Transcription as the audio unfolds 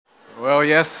Well,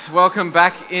 yes, welcome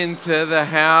back into the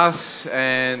house,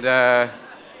 and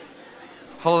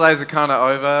holidays are kind of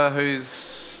over.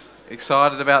 Who's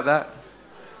excited about that?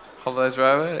 Holidays are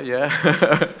over,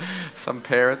 yeah. Some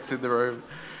parents in the room.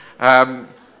 I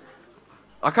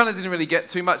kind of didn't really get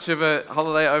too much of a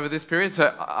holiday over this period,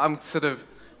 so I'm sort of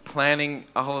planning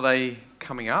a holiday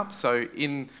coming up. So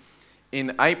in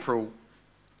April,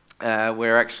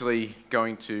 we're actually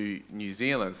going to New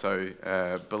Zealand. So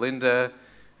Belinda,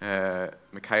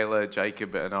 Michaela,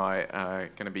 Jacob and I are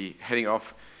going to be heading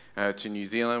off to New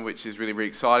Zealand, which is really, really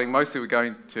exciting. Mostly we're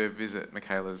going to visit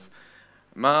Michaela's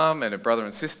mum and her brother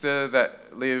and sister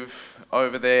that live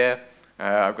over there.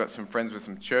 I've got some friends with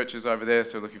some churches over there,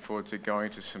 so looking forward to going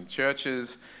to some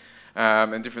churches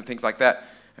and different things like that.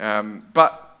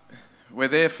 But we're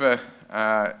there for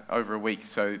over a week,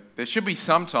 so there should be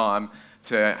some time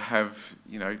to have,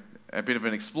 a bit of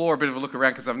an explore, a bit of a look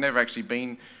around, because I've never actually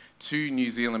been to New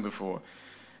Zealand before.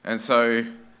 And so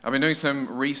I've been doing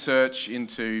some research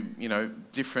into,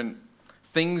 different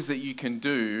things that you can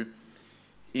do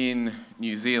in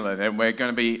New Zealand. And we're going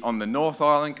to be on the North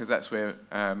Island, because that's where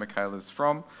Michaela's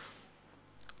from,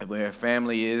 where her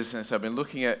family is. And so I've been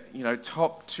looking at,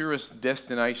 top tourist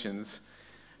destinations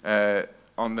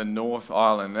on the North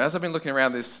Island. And as I've been looking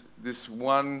around, this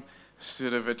one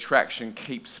sort of attraction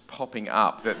keeps popping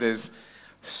up, that there's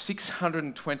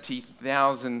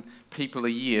 620,000 people a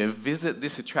year visit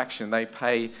this attraction. They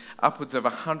pay upwards of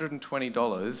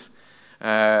 $120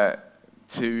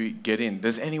 to get in.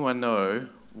 Does anyone know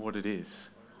what it is?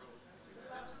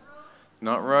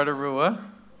 Not Rotorua.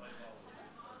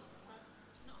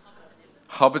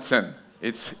 Hobbiton.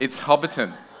 It's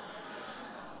Hobbiton.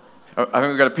 I think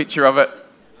we've got a picture of it.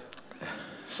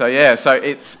 So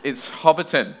it's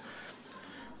Hobbiton.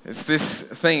 It's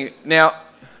this thing. Now,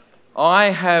 I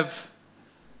have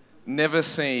never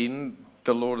seen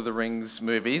the Lord of the Rings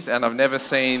movies, and I've never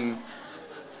seen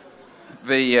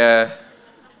the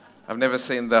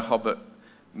Hobbit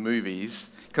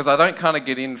movies, because I don't kind of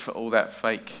get in for all that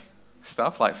fake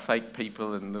stuff, like fake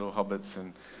people and little hobbits,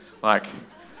 and like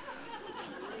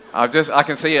I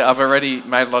can see it. I've already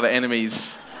made a lot of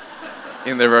enemies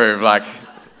in the room. Like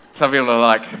some people are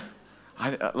like,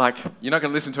 you're not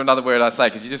going to listen to another word I say,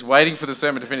 because you're just waiting for the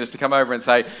sermon to finish to come over and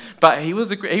say, but he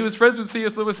was friends with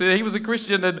C.S. Lewis, and he was a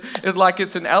Christian, and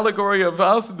it's an allegory of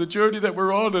us and the journey that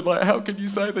we're on, and how can you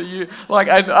say that you,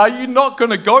 and are you not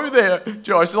going to go there,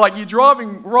 Josh? You're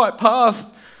driving right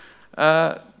past.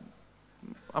 I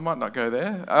might not go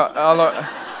there. I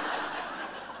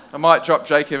might drop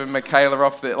Jacob and Michaela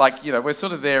off there. We're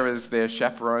sort of there as their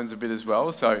chaperones a bit as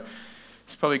well, so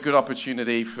it's probably a good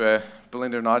opportunity for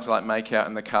Belinda and I to make out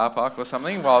in the car park or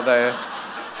something while they're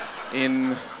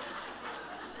in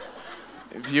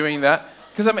viewing that.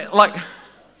 Because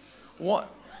what?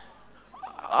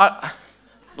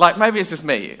 Maybe it's just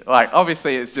me.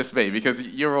 Obviously it's just me, because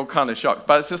you're all kind of shocked.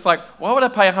 But it's just why would I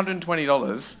pay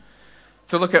 $120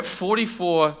 to look at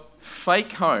 44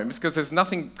 fake homes, because there's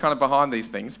nothing kind of behind these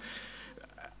things,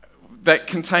 that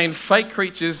contain fake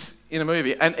creatures in a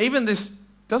movie? And even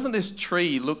doesn't this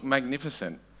tree look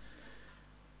magnificent?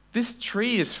 This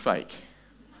tree is fake.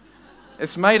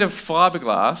 It's made of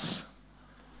fiberglass,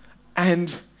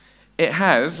 and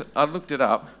I looked it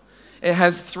up, it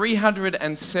has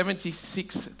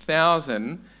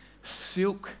 376,000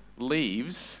 silk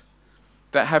leaves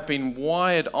that have been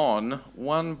wired on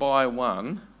one by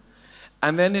one,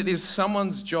 and then it is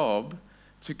someone's job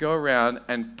to go around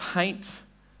and paint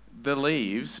the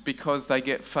leaves because they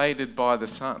get faded by the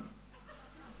sun.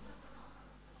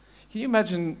 Can you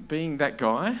imagine being that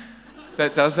guy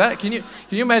that does that? Can you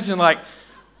imagine,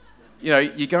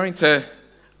 you're going to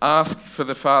ask for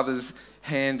the father's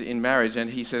hand in marriage, and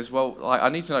he says, well, I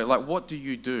need to know, what do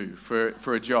you do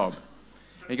for a job?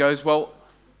 He goes, well,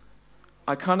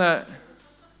 I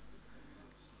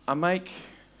make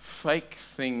fake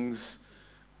things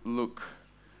look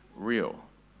real.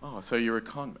 Oh, so you're a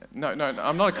con man. No,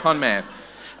 I'm not a con man.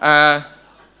 I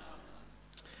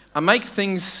make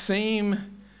things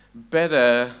seem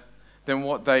better than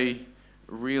what they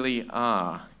really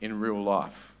are in real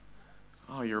life.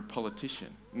 Oh, you're a politician.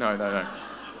 No.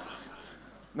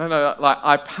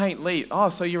 I paint leaves. Oh,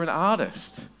 so you're an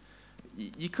artist.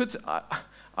 You could. I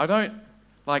don't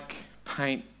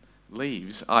paint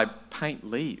leaves. I paint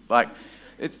leaves.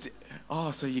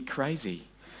 Oh, so you're crazy.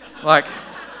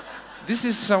 This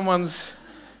is someone's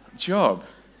job.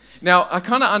 Now, I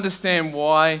kind of understand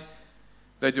why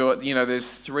they do it.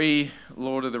 There's 3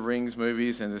 Lord of the Rings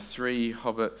movies and there's 3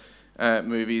 Hobbit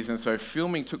movies, and so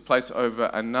filming took place over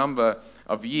a number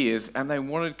of years, and they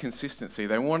wanted consistency.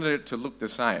 They wanted it to look the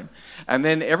same. And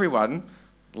then everyone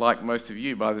like most of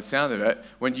you by the sound of it,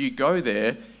 when you go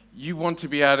there, you want to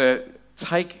be able to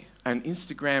take an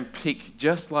Instagram pic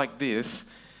just like this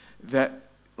that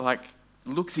like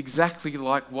looks exactly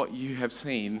like what you have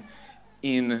seen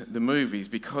in the movies,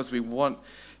 because we want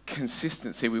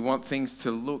consistency. We want things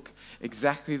to look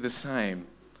exactly the same.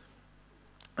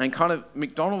 And kind of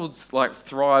McDonald's like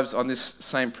thrives on this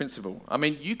same principle. I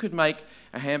mean, you could make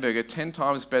a hamburger 10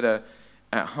 times better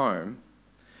at home,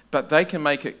 but they can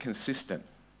make it consistent.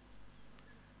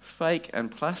 Fake and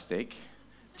plastic,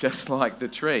 just like the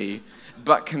tree,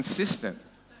 but consistent.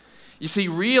 You see,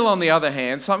 real, on the other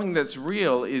hand, something that's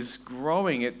real is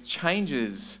growing, it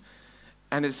changes,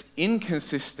 and it's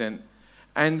inconsistent,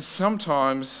 and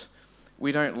sometimes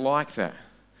we don't like that.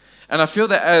 And I feel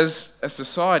that as a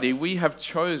society, we have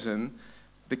chosen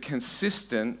the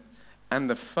consistent and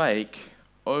the fake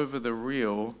over the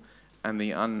real and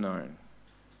the unknown.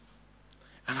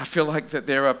 And I feel like that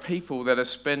there are people that are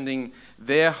spending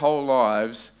their whole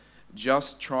lives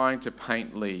just trying to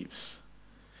paint leaves,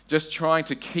 just trying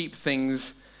to keep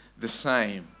things the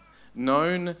same,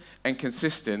 known and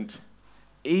consistent,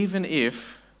 even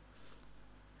if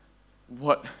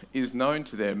what is known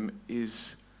to them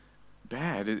is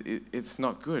bad. It's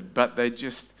not good, but they're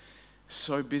just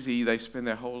so busy, they spend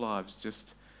their whole lives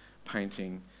just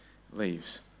painting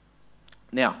leaves.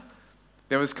 Now,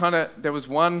 there was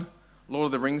one Lord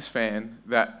of the Rings fan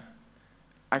that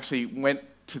actually went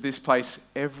to this place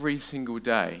every single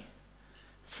day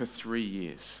for 3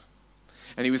 years.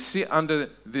 And he would sit under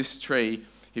this tree,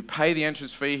 he'd pay the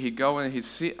entrance fee, he'd go in, he'd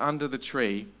sit under the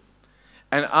tree,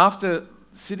 and after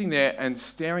sitting there and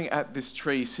staring at this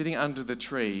tree, sitting under the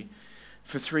tree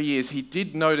for 3 years, he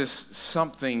did notice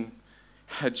something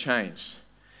had changed.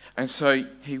 And so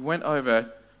he went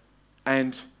over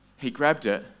and he grabbed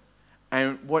it,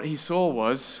 and what he saw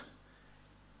was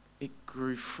it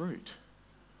grew fruit.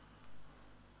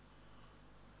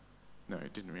 No,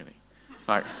 it didn't really.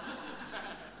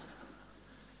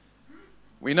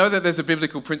 We know that there's a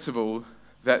biblical principle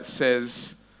that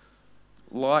says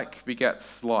like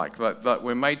begets like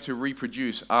we're made to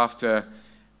reproduce after,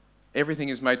 everything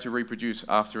is made to reproduce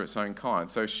after its own kind.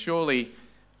 So surely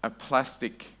a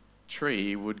plastic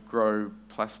tree would grow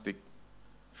plastic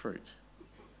fruit.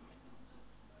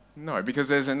 No, because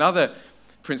there's another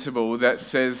principle that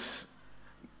says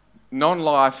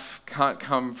non-life can't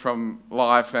come from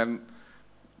life, and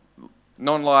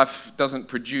non-life doesn't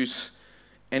produce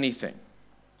anything.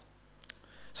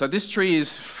 So this tree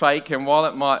is fake, and while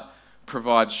it might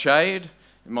provide shade,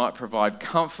 it might provide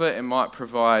comfort, it might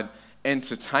provide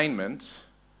entertainment,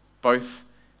 both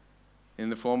in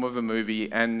the form of a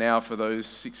movie and now for those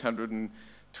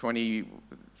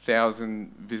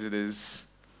 620,000 visitors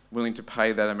willing to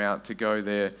pay that amount to go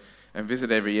there and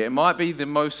visit every year. It might be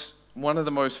one of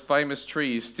the most famous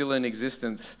trees still in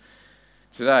existence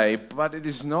today, but it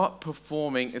is not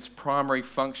performing its primary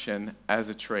function as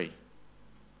a tree.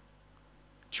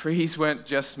 Trees weren't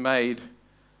just made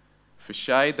for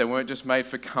shade, they weren't just made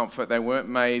for comfort, they weren't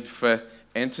made for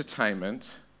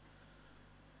entertainment.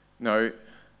 No,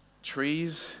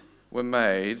 trees were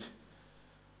made,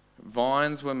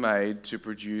 vines were made to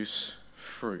produce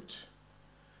fruit,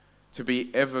 to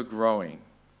be ever growing,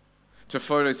 to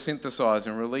photosynthesize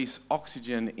and release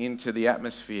oxygen into the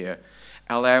atmosphere,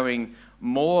 allowing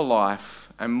more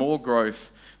life and more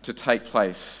growth to take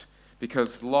place,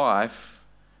 because life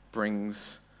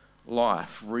brings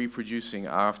life, reproducing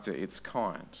after its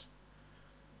kind.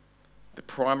 The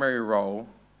primary role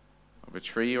of a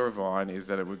tree or a vine is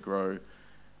that it would grow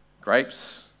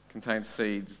grapes, contain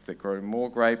seeds that grow more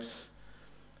grapes.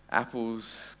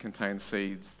 Apples contain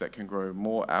seeds that can grow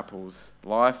more apples.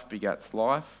 Life begets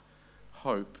life.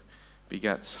 Hope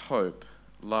begets hope.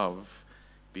 Love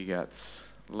begets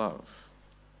love.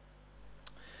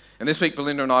 And this week,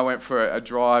 Belinda and I went for a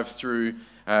drive through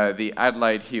the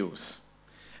Adelaide Hills.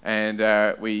 And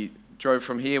we drove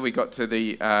from here, we got to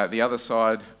the other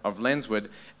side of Lenswood,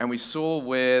 and we saw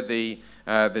where the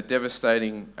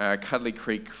devastating Cuddly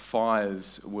Creek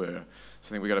fires were. So I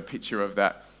think we got a picture of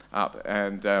that up,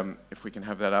 and if we can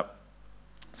have that up.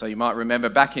 So you might remember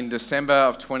back in December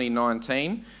of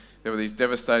 2019, there were these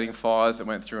devastating fires that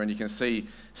went through, and you can see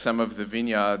some of the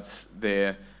vineyards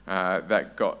there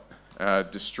that got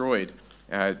destroyed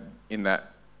in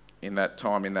that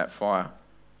time, in that fire.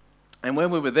 And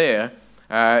when we were there,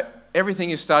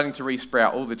 everything is starting to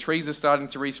resprout. All the trees are starting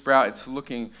to resprout. It's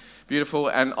looking beautiful.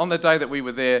 And on the day that we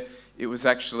were there, it was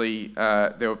actually,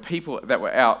 there were people that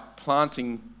were out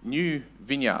planting new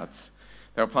vineyards.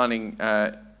 They were planting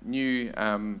new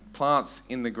plants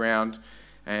in the ground.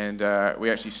 And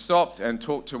we actually stopped and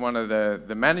talked to one of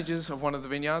the managers of one of the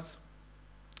vineyards.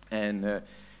 And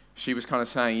she was kind of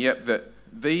saying, yep, that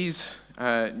these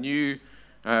new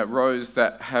rows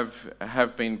that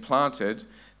have been planted,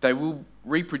 they will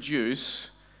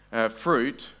reproduce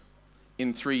fruit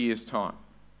in 3 years' time.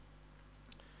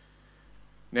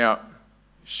 Now,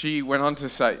 she went on to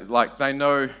say, like, they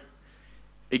know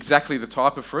exactly the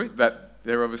type of fruit that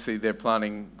they're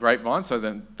planting grapevines, so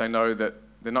then they know that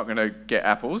they're not going to get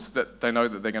apples, that they know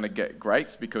that they're going to get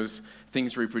grapes because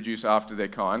things reproduce after their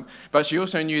kind. But she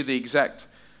also knew the exact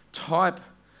type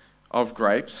of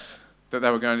grapes that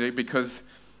they were going to do, because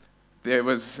there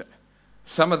was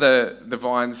some of the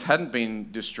vines hadn't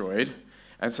been destroyed,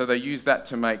 and so they used that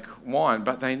to make wine,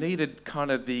 but they needed kind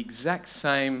of the exact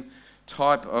same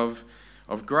type of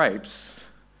grapes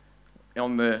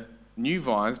on the new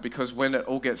vines, because when it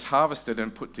all gets harvested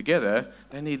and put together,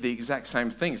 they need the exact same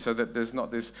thing so that there's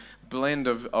not this blend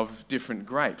of different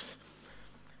grapes.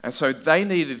 And so they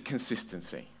needed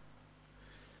consistency.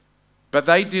 But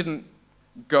they didn't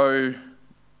go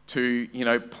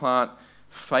to, plant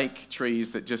fake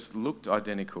trees that just looked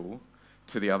identical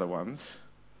to the other ones.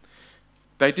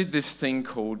 They did this thing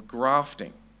called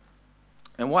grafting.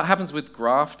 And what happens with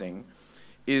grafting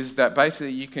is that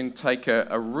basically you can take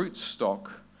a root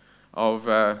stock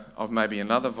of maybe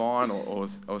another vine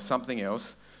or something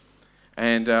else,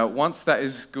 and once that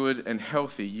is good and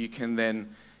healthy, you can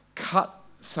then cut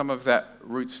some of that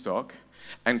rootstock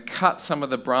and cut some of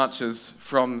the branches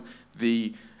from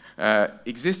the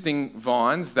existing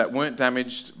vines that weren't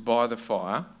damaged by the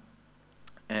fire,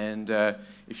 and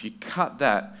if you cut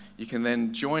that, you can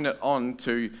then join it on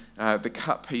to the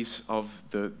cut piece of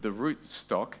the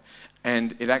rootstock,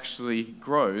 and it actually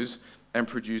grows and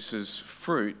produces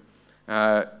fruit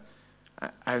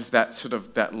as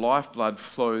that lifeblood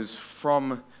flows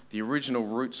from the original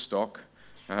rootstock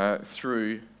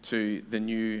through to the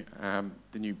new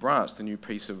branch, the new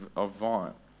piece of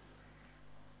vine.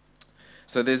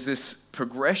 So there's this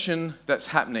progression that's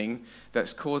happening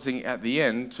that's causing at the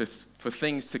end for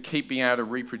things to keep being able to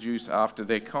reproduce after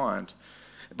their kind.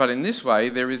 But in this way,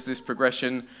 there is this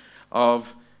progression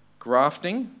of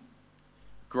grafting,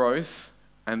 growth,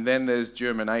 and then there's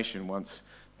germination once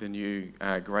the new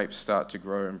grapes start to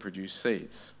grow and produce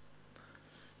seeds.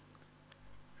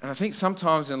 And I think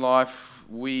sometimes in life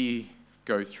we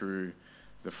go through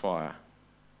the fire.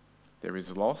 There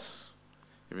is loss,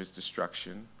 there is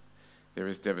destruction, there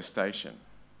is devastation.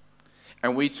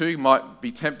 And we too might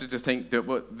be tempted to think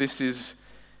that this is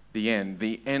the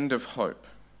end of hope,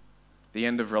 the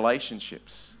end of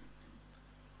relationships,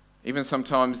 even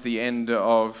sometimes the end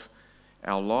of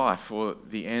our life or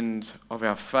the end of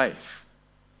our faith.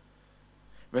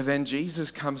 But then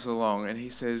Jesus comes along and he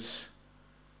says,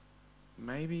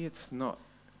 maybe it's not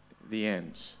the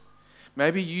end.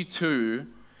 Maybe you too,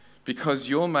 because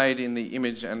you're made in the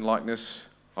image and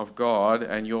likeness of God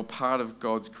and you're part of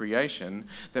God's creation,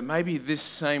 that maybe this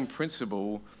same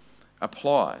principle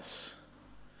applies.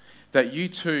 That you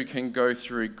too can go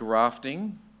through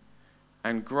grafting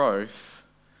and growth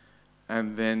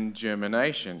and then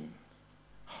germination.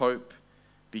 Hope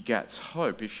begats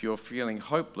hope. If you're feeling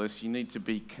hopeless, you need to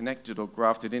be connected or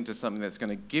grafted into something that's going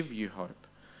to give you hope.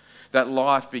 That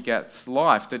life begats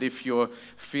life, that if you're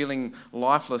feeling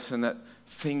lifeless and that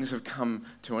things have come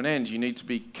to an end, you need to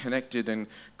be connected and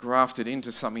grafted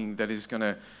into something that is going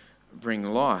to bring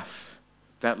life.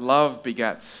 That love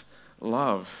begats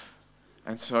love.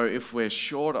 And so if we're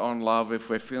short on love, if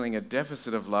we're feeling a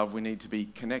deficit of love, we need to be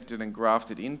connected and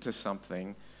grafted into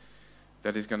something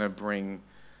that is going to bring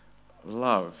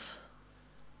love.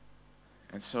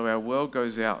 And so our world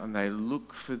goes out and they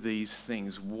look for these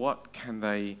things. What can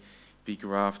they be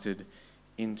grafted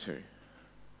into?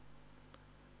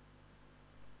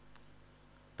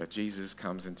 But Jesus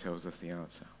comes and tells us the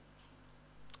answer.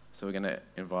 So we're going to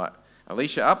invite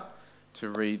Alicia up to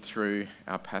read through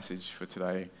our passage for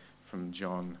today from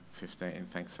John 15.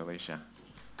 Thanks, Alicia.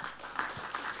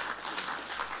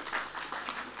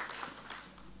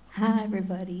 Hi,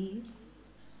 everybody.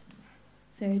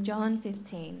 So John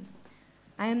 15.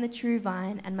 I am the true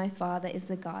vine, and my Father is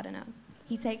the gardener.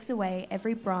 He takes away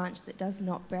every branch that does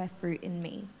not bear fruit in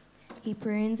me. He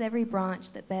prunes every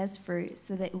branch that bears fruit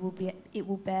so that it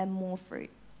will bear more fruit.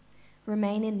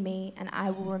 Remain in me, and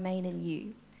I will remain in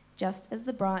you. Just as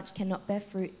the branch cannot bear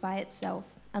fruit by itself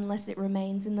unless it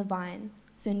remains in the vine,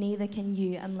 so neither can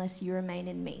you unless you remain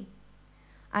in me.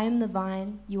 I am the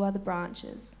vine, you are the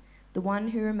branches. The one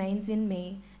who remains in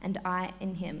me, and I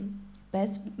in him,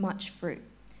 bears much fruit,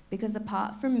 because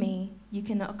apart from me, you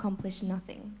cannot accomplish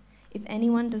nothing. If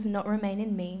anyone does not remain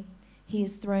in me, he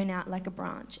is thrown out like a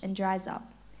branch and dries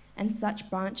up, and such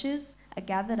branches are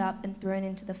gathered up and thrown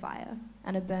into the fire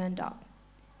and are burned up.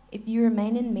 If you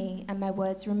remain in me and my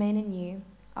words remain in you,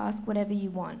 ask whatever you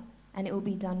want, and it will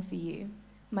be done for you.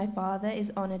 My Father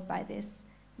is honored by this,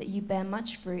 that you bear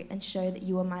much fruit and show that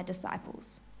you are my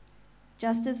disciples.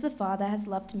 Just as the Father has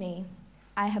loved me,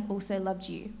 I have also loved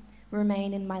you.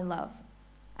 Remain in my love.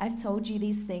 I've told you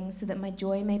these things so that my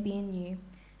joy may be in you,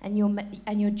 and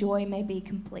your joy may be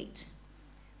complete.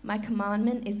 My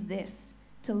commandment is this,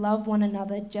 to love one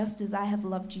another just as I have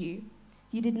loved you.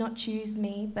 You did not choose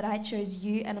me, but I chose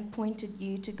you and appointed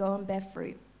you to go and bear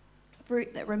fruit,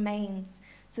 fruit that remains,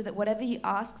 so that whatever you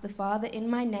ask the Father in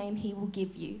my name, he will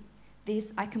give you.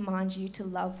 This I command you, to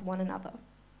love one another.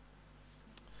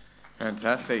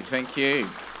 Fantastic, thank you.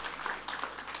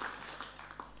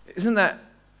 Isn't that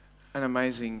an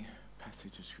amazing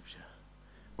passage of Scripture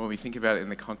when we think about it in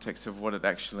the context of what it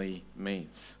actually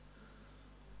means?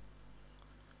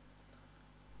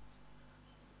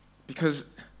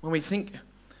 Because when we think,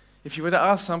 if you were to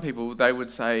ask some people, they would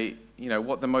say,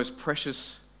 what the most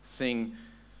precious thing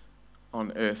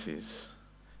on earth is.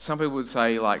 Some people would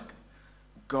say, like,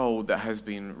 gold that has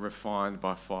been refined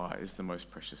by fire is the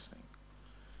most precious thing.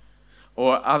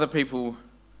 Or other people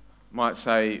might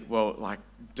say, well, like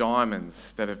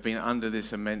diamonds that have been under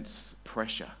this immense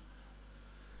pressure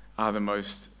are the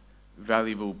most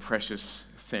valuable, precious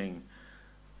thing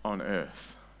on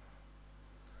earth.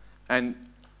 And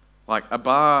like a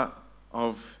bar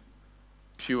of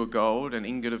pure gold, an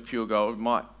ingot of pure gold,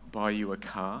 might buy you a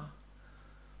car,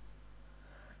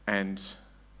 and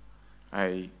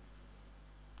a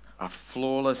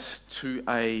flawless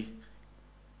 2A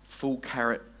full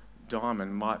carat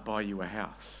diamond might buy you a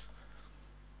house.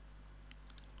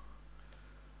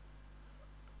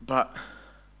 But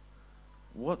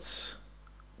what's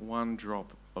one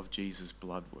drop of Jesus'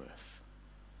 blood worth?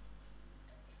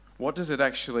 What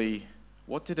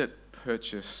did it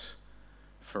purchase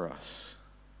for us?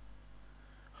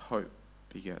 Hope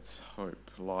begets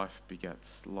hope. Life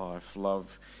begets life.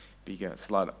 Love begets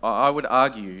love. I would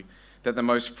argue that the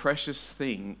most precious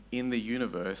thing in the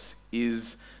universe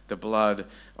is the blood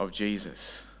of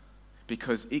Jesus,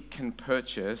 because it can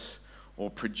purchase or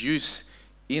produce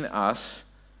in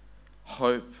us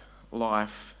hope,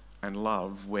 life, and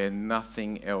love where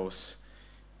nothing else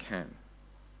can.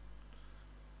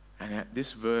 And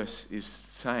this verse is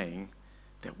saying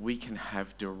that we can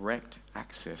have direct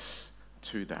access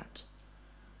to that.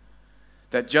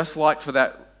 That just like for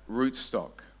that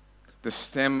rootstock, the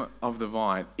stem of the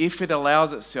vine, if it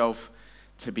allows itself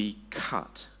to be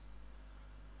cut,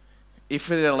 if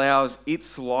it allows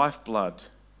its lifeblood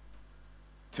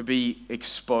to be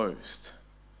exposed,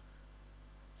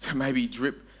 to maybe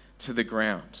drip to the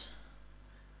ground,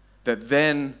 that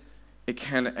then it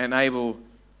can enable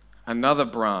another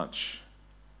branch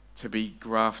to be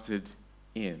grafted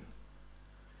in.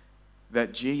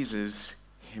 That Jesus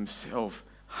himself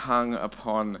hung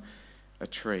upon a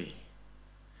tree,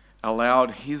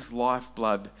 allowed his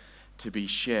lifeblood to be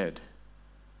shed.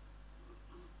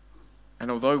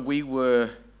 And although we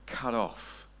were cut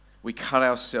off, we cut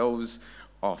ourselves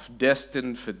off,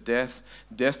 destined for death,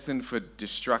 destined for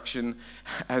destruction,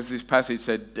 as this passage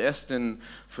said, destined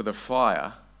for the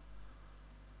fire.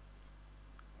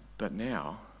 But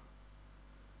now,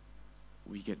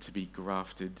 we get to be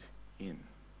grafted in.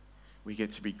 We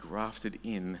get to be grafted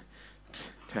in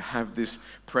to have this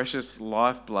precious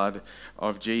lifeblood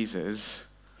of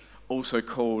Jesus, also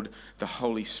called the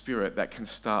Holy Spirit, that can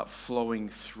start flowing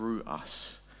through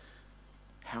us.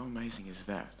 How amazing is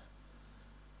that?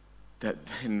 That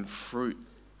then fruit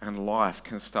and life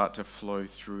can start to flow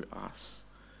through us.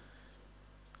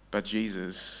 But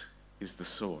Jesus is the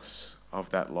source of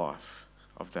that life,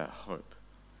 of that hope.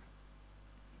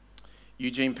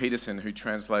 Eugene Peterson, who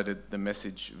translated the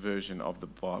Message version of the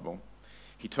Bible,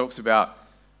 he talks about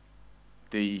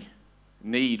the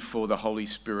need for the Holy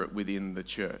Spirit within the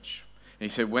church. And he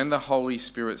said, when the Holy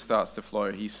Spirit starts to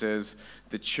flow, he says,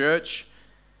 the church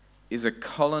is a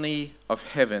colony of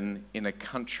heaven in a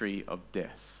country of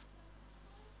death.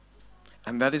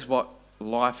 And that is what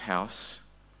LifeHouse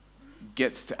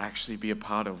gets to actually be a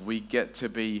part of. We get to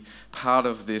be part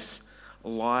of this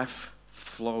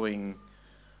life-flowing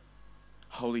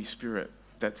Holy Spirit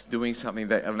that's doing something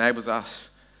that enables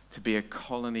us to be a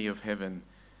colony of heaven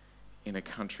in a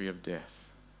country of death.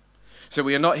 So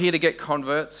we are not here to get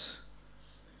converts.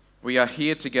 We are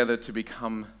here together to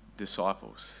become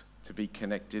disciples, to be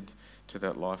connected to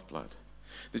that lifeblood.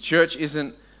 The church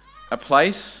isn't a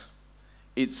place,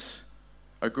 it's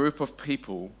a group of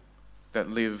people that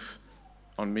live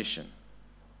on mission.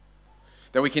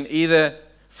 That we can either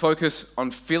focus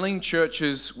on filling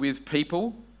churches with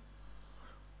people,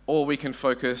 or we can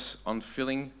focus on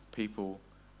filling people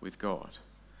with God.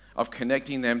 of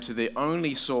connecting them to the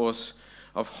only source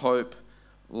of hope,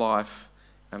 life,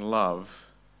 and love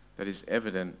that is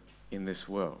evident in this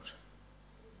world.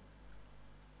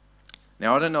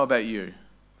 Now, I don't know about you,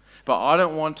 but I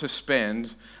don't want to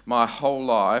spend my whole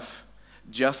life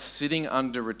just sitting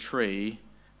under a tree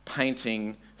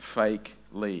painting fake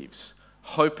leaves,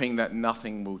 hoping that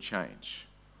nothing will change.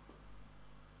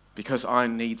 Because I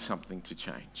need something to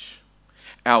change.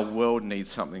 Our world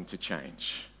needs something to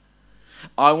change.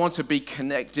 I want to be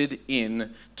connected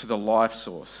in to the life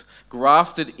source,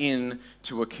 grafted in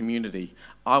to a community.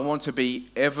 I want to be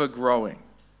ever growing.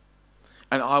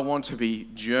 And I want to be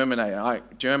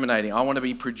germinating. I want to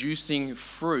be producing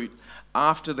fruit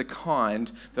after the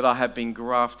kind that I have been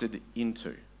grafted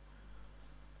into.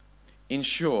 In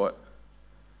short,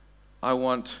 I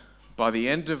want, by the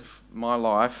end of my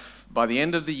life, by the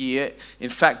end of the year, in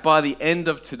fact, by the end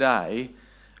of today,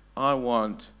 I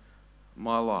want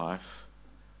my life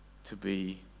to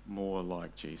be more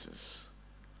like Jesus.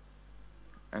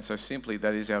 And so simply,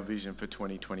 that is our vision for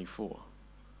 2024.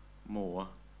 More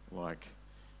like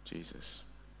Jesus.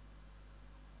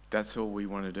 That's all we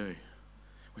want to do.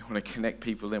 We want to connect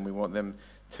people in. We want them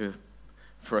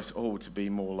for us all to be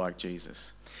more like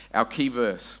Jesus. Our key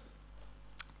verse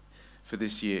for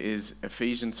this year is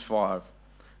Ephesians 5,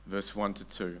 verse 1 to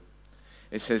 2.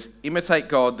 It says, imitate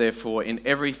God, therefore, in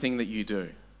everything that you do.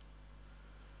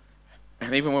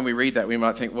 And even when we read that, we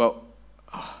might think, well,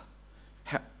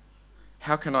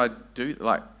 how can I do,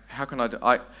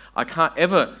 I can't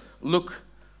ever look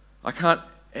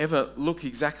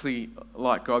exactly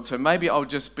like God. So maybe I'll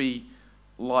just be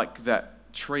like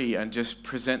that tree and just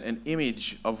present an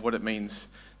image of what it means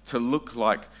to look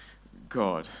like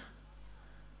God.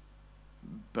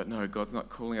 But no, God's not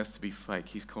calling us to be fake.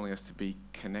 He's calling us to be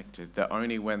connected. That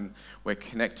only when we're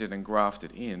connected and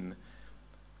grafted in,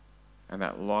 and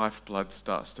that lifeblood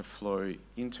starts to flow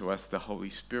into us, the Holy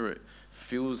Spirit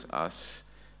fills us,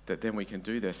 that then we can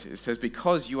do this. It says,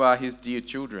 because you are his dear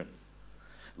children,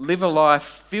 live a life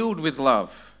filled with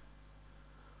love,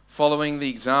 following the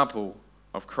example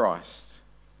of Christ.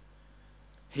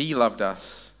 He loved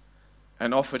us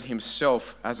and offered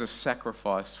himself as a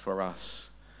sacrifice for us,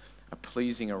 a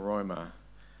pleasing aroma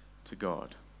to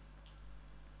God.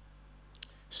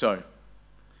 So,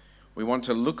 we want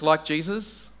to look like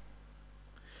Jesus,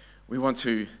 we want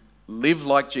to live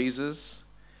like Jesus,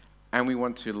 and we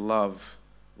want to love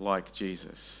like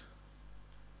Jesus.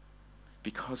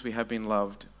 Because we have been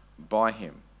loved by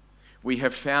him. We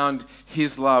have found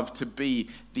his love to be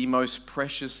the most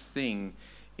precious thing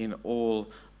in all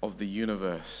of the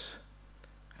universe.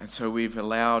 And so we've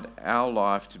allowed our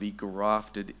life to be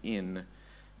grafted in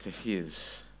to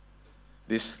his.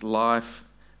 This life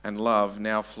and love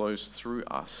now flows through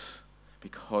us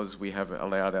because we have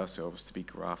allowed ourselves to be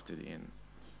grafted in.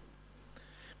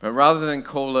 But rather than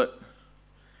call it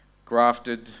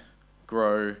grafted,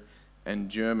 grow,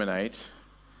 and germinate,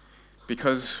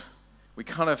 because we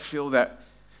kind of feel that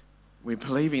we're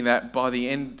believing that by the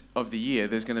end of the year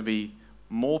there's going to be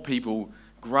more people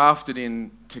grafted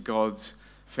into God's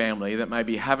family that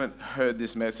maybe haven't heard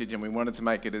this message, and we wanted to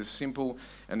make it as simple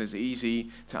and as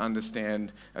easy to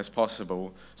understand as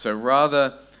possible. So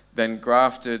rather than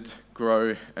grafted,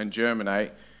 grow, and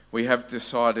germinate, we have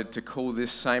decided to call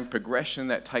this same progression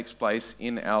that takes place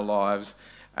in our lives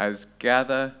as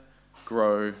gather,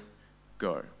 grow,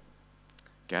 go.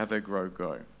 Gather, grow,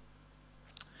 go.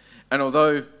 And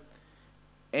although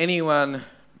anyone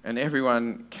and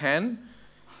everyone can,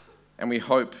 and we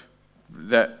hope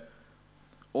that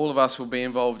all of us will be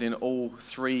involved in all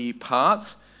three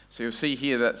parts. So you'll see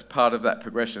here that's part of that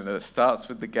progression, that it starts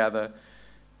with the gather,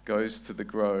 goes to the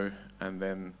grow, and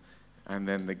then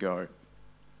the go.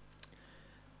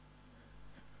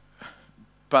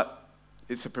 But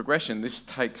it's a progression. This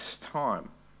takes time.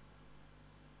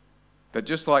 That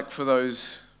just like for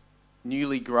those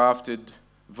newly grafted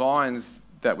vines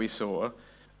that we saw,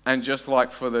 and just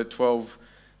like for the 12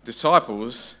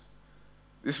 disciples,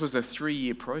 this was a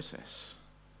 3-year process.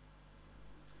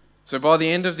 So by the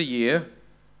end of the year,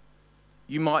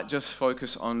 you might just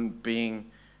focus on being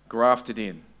grafted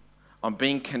in, on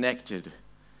being connected,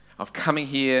 of coming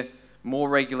here more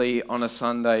regularly on a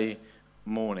Sunday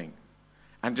morning,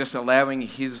 and just allowing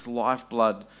his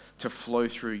lifeblood to flow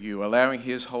through you, allowing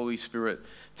his Holy Spirit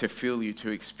to fill you,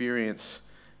 to experience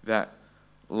that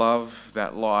love,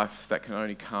 that life that can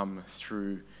only come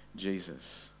through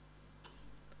Jesus.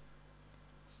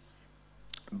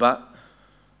 But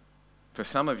for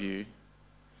some of you,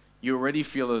 you already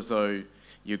feel as though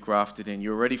you're grafted in.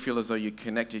 You already feel as though you're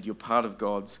connected. You're part of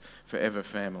God's forever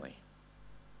family.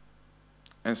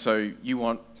 And so you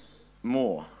want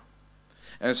more.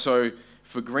 And so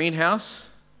for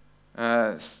Greenhouse,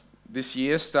 this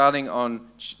year, starting on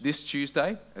this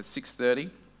Tuesday at 6:30,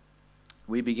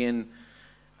 we begin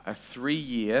a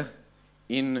 3-year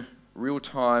in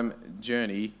real-time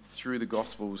journey through the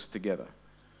Gospels together.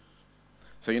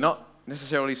 So you're not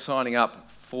necessarily signing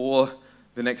up for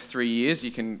the next 3 years.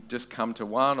 You can just come to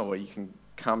one, or you can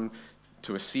come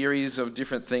to a series of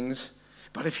different things.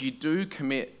 But if you do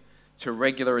commit to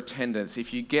regular attendance,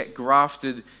 if you get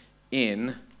grafted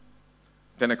in,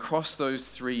 then across those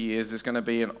 3 years, there's going to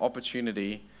be an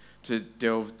opportunity to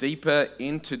delve deeper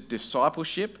into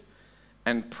discipleship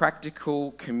and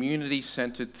practical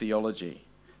community-centered theology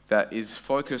that is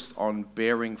focused on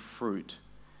bearing fruit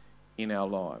in our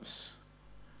lives.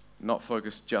 Not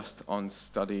focused just on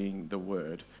studying the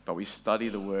Word, but we study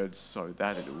the Word so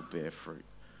that it will bear fruit.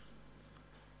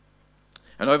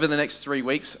 And over the next 3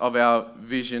 weeks of our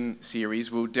Vision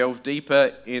series, we'll delve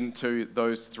deeper into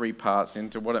those 3 parts,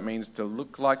 into what it means to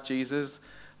look like Jesus,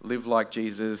 live like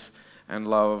Jesus, and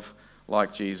love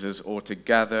like Jesus, or to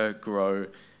gather, grow,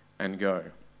 and go.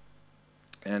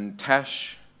 And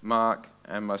Tash, Mark,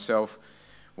 and myself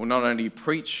will not only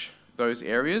preach those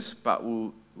areas, but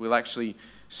we'll actually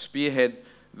spearhead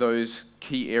those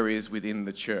key areas within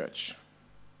the church.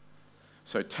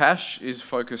 So Tash is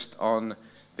focused on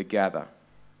the gather,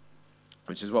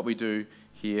 which is what we do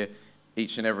here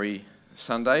each and every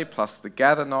Sunday, plus the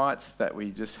gather nights that we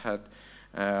just had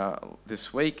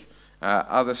this week,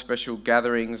 other special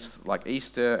gatherings like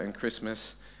Easter and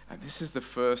Christmas. And this is the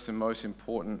first and most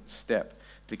important step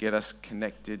to get us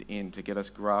connected in, to get us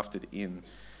grafted in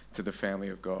to the family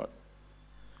of God.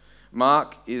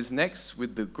 Mark is next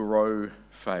with the grow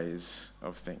phase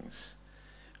of things.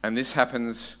 And this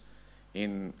happens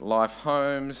in life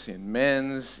homes, in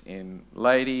men's, in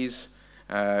ladies,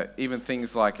 even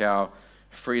things like our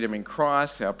Freedom in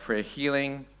Christ, our prayer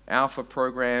healing, alpha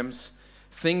programs,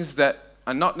 things that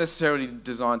are not necessarily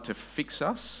designed to fix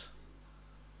us,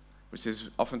 which is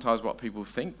oftentimes what people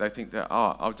think. They think that,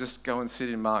 I'll just go and sit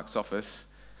in Mark's office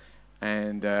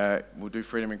and we'll do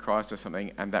Freedom in Christ or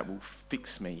something, and that will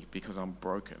fix me because I'm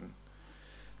broken.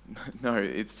 No,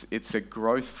 it's a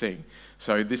growth thing.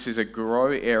 So this is a grow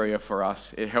area for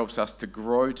us. It helps us to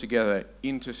grow together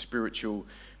into spiritual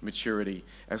maturity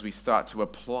as we start to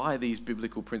apply these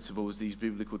biblical principles, these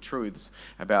biblical truths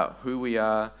about who we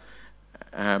are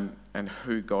and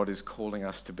who God is calling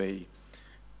us to be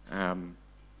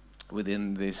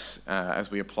within this,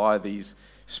 as we apply these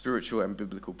spiritual and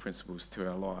biblical principles to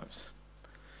our lives.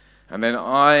 And then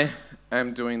I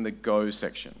am doing the go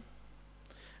section.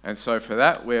 And so for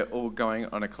that, we're all going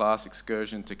on a class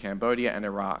excursion to Cambodia and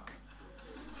Iraq.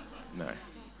 No.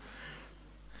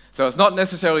 So it's not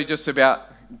necessarily just about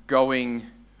going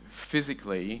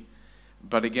physically,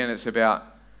 but again, it's about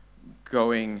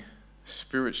going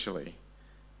spiritually,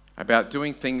 about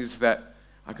doing things that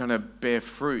are going to bear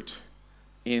fruit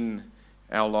in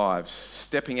our lives,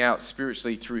 stepping out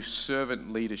spiritually through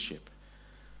servant leadership.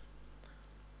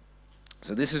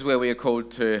 So this is where we are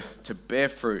called to bear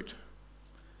fruit.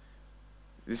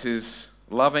 This is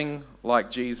loving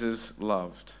like Jesus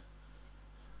loved.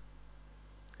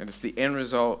 And it's the end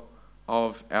result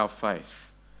of our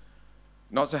faith.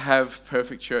 Not to have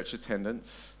perfect church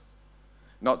attendance,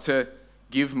 not to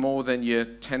give more than your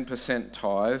 10%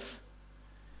 tithe,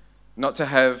 not to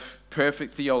have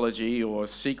perfect theology or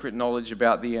secret knowledge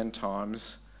about the end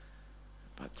times,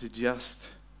 but to just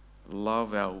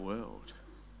love our world,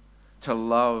 to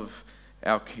love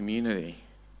our community,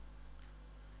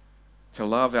 to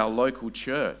love our local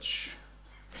church,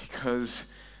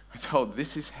 because we're told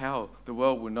this is how the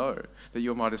world will know that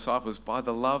you're my disciples, by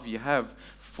the love you have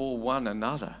for one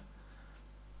another.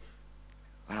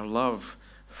 Our love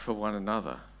for one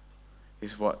another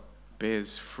is what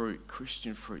bears fruit,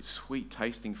 Christian fruit, sweet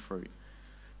tasting fruit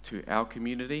to our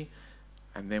community,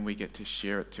 and then we get to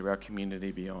share it to our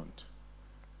community beyond.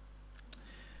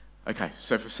 Okay,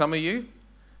 so for some of you,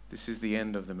 this is the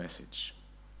end of the message.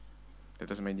 That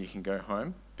doesn't mean you can go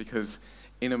home, because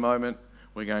in a moment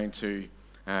we're going to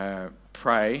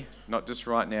pray, not just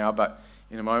right now, but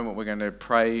in a moment we're going to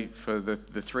pray for the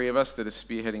 3 of us that are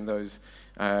spearheading those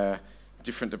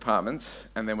different departments,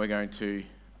 and then we're going to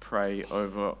pray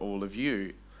over all of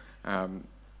you,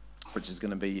 which is going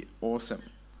to be awesome.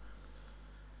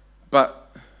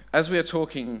 But as we are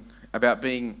talking about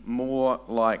being more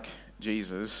like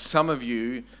Jesus, some of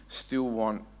you still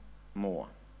want more.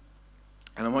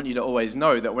 And I want you to always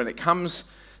know that when it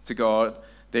comes to God,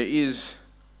 there is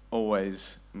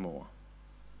always more.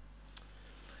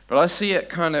 But I see it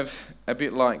kind of a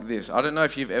bit like this. I don't know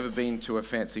if you've ever been to a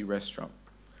fancy restaurant,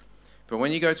 but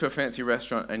when you go to a fancy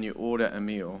restaurant and you order a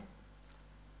meal,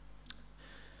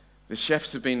 the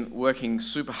chefs have been working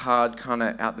super hard kind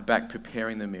of out the back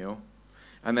preparing the meal.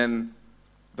 And then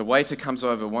the waiter comes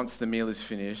over once the meal is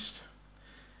finished,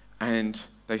 and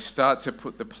they start to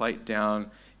put the plate down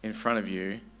in front of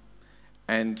you,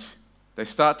 and they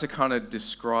start to kind of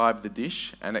describe the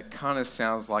dish, and it kind of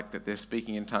sounds like that they're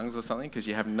speaking in tongues or something because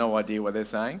you have no idea what they're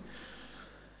saying.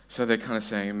 So they're kind of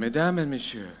saying, Mesdames and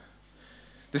Messieurs,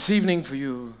 this evening for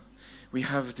you, we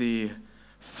have the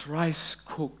thrice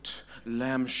cooked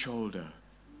lamb shoulder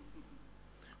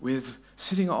with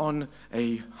sitting on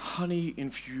a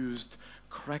honey-infused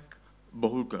crack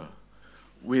bulgur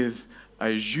with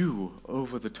a jus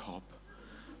over the top,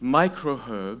 micro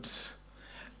herbs,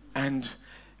 and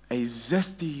a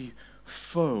zesty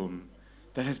foam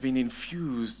that has been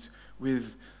infused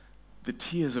with the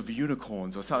tears of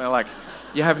unicorns or something like.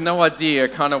 You have no idea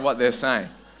kind of what they're saying.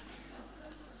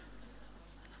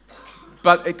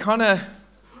 But it kind of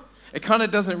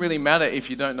doesn't really matter if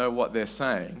you don't know what they're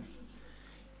saying.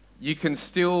 You can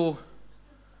still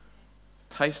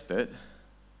taste it,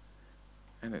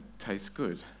 and it tastes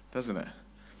good, doesn't it?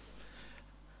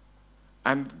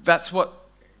 And that's what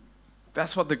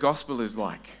the gospel is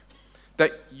like.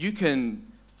 That you can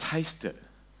taste it,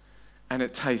 and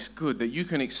it tastes good. That you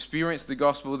can experience the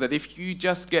gospel, that if you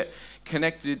just get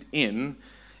connected in,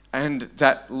 and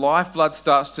that lifeblood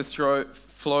starts to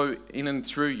flow in and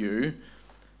through you,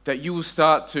 that you will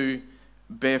start to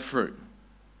bear fruit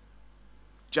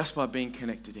just by being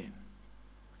connected in.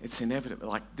 It's inevitable.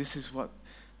 Like this is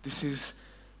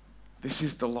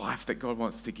the life that God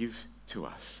wants to give to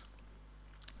us.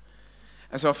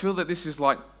 And so I feel that this is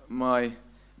like my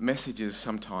messages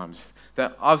sometimes,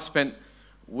 that I've spent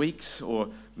weeks or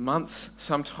months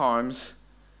sometimes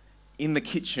in the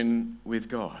kitchen with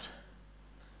God.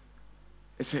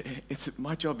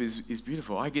 My job is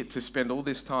beautiful. I get to spend all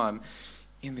this time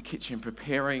in the kitchen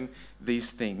preparing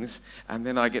these things, and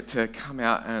then I get to come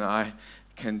out and I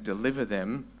can deliver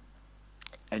them,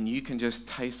 and you can just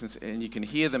taste and you can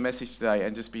hear the message today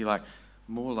and just be like,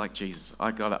 more like Jesus.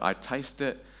 I got it. I taste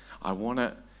it. I want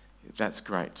it. That's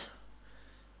great.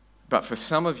 But for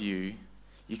some of you,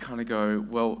 you kind of go,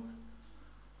 well,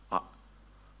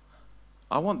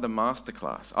 I want the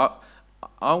masterclass.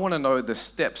 I want to know the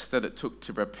steps that it took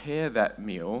to prepare that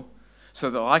meal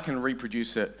so that I can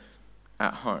reproduce it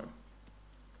at home.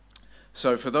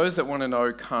 So for those that want to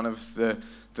know kind of the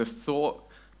thought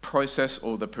process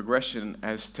or the progression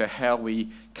as to how we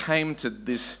came to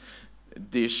this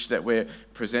dish that we're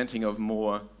presenting of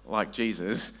more like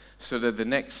Jesus, so that the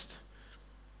next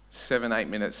 7-8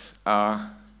 minutes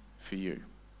are for you.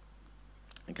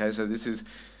 Okay, so this is,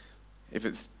 if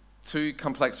it's too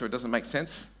complex or it doesn't make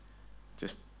sense,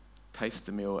 just taste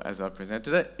the meal as I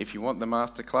presented it. If you want the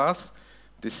masterclass,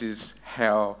 this is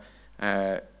how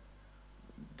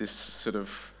this sort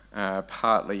of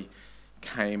partly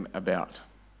came about.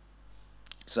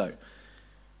 So,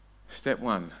 step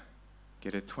 1,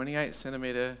 get a 28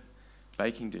 centimeter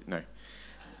baking dish. No.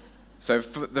 So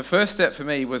the first step for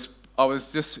me was I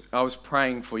was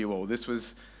praying for you all. This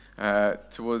was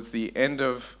towards the end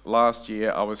of last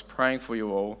year. I was praying for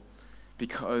you all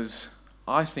because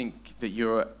I think that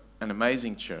you're an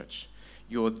amazing church.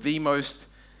 You're the most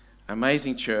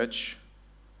amazing church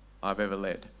I've ever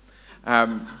led.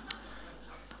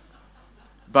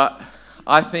 But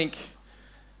I think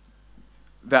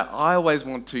that I always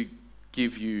want to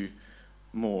give you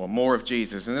more of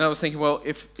Jesus. And then I was thinking, well,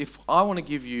 if I want to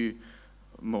give you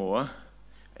more,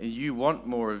 and you want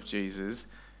more of Jesus,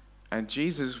 and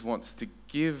Jesus wants to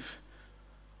give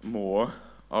more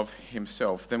of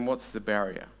himself, then what's the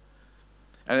barrier?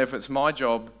 And if it's my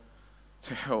job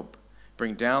to help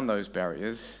bring down those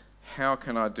barriers, how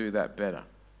can I do that better?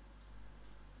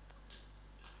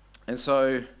 And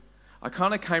so I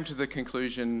kind of came to the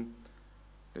conclusion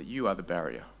that you are the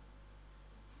barrier.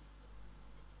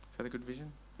 Is that a good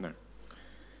vision? No.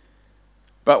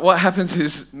 But what happens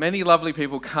is many lovely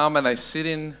people come and they sit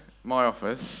in my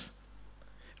office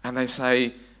and they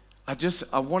say,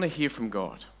 I want to hear from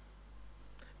God.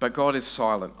 But God is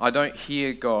silent. I don't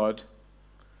hear God.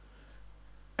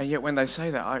 And yet when they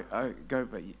say that, I go,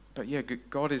 but yeah,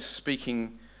 God is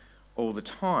speaking all the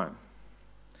time.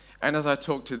 And as I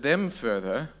talk to them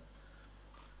further,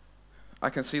 I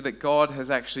can see that God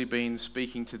has actually been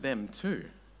speaking to them too.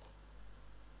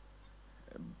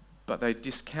 But they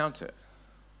discount it.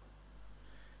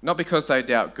 Not because they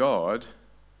doubt God,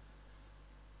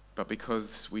 but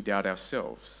because we doubt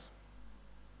ourselves.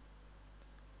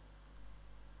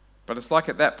 But it's like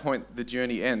at that point the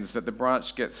journey ends, that the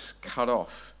branch gets cut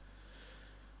off.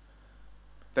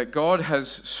 That God has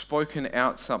spoken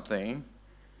out something,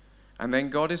 and then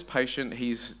God is patient,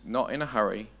 he's not in a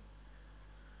hurry,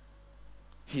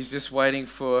 He's just waiting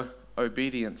for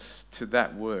obedience to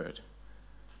that word.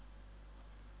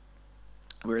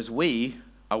 Whereas we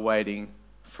are waiting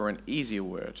for an easier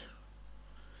word.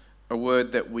 A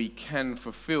word that we can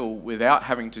fulfill without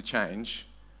having to change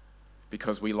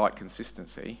because we like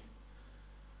consistency.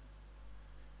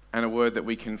 And a word that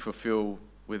we can fulfill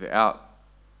without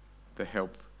the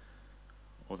help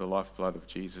or the lifeblood of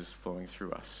Jesus flowing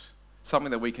through us.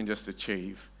 Something that we can just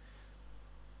achieve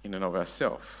in and of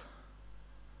ourselves.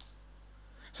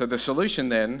 So the solution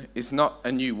then is not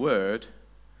a new word.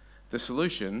 The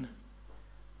solution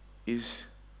is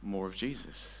more of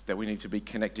Jesus, that we need to be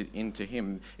connected into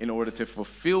him in order to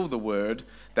fulfill the word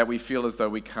that we feel as though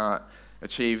we can't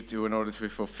achieve, in order to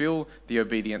fulfill the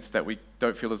obedience that we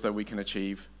don't feel as though we can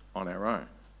achieve on our own.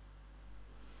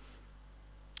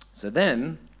 So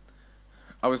then,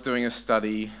 I was doing a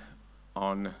study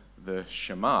on the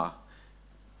Shema,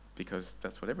 because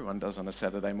that's what everyone does on a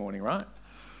Saturday morning, right?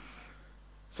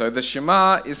 So the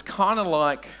Shema is kind of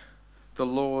like the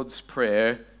Lord's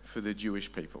Prayer for the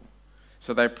Jewish people.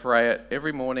 So they pray it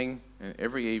every morning and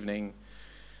every evening,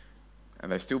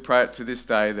 and they still pray it to this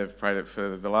day. They've prayed it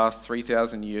for the last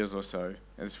 3,000 years or so.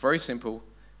 And it's very simple,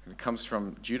 and it comes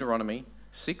from Deuteronomy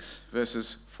 6,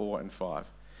 verses 4 and 5.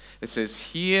 It says,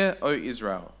 "Hear, O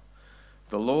Israel,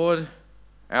 the Lord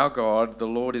our God, the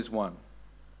Lord is one.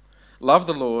 Love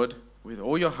the Lord with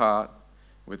all your heart,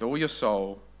 with all your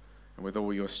soul, and with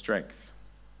all your strength."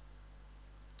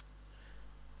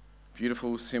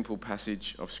 Beautiful, simple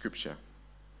passage of Scripture.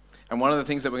 And one of the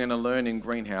things that we're going to learn in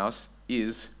Greenhouse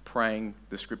is praying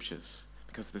the Scriptures,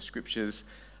 because the Scriptures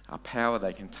are power,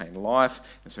 they contain life,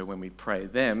 and so when we pray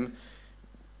them,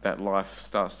 that life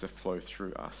starts to flow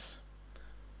through us.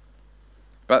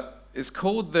 But it's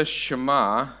called the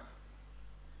Shema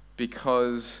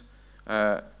because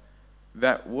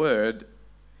that word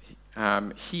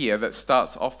here that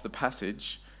starts off the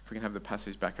passage, if we can have the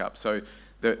passage back up. So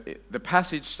the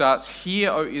passage starts, "Hear,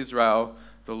 O Israel,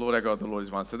 the Lord our God, the Lord is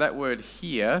one." So that word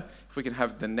 "hear," if we can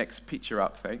have the next picture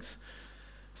up, thanks.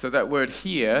 So that word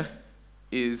 "hear"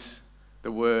 is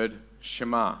the word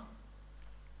Shema.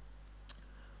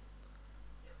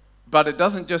 But it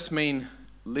doesn't just mean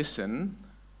listen.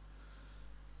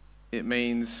 It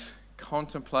means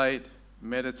contemplate,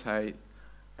 meditate,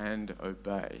 and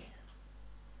obey.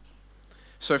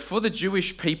 So for the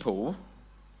Jewish people,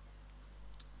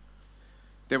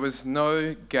 there was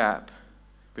no gap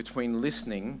between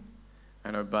listening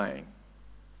and obeying.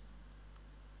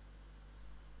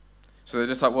 So they're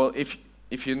just like, well,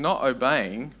 if you're not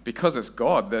obeying, because it's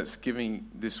God that's giving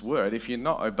this word, if you're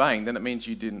not obeying, then it means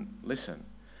you didn't listen.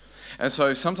 And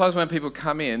so sometimes when people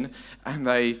come in and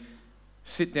they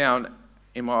sit down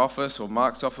in my office or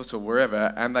Mark's office or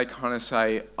wherever, and they kind of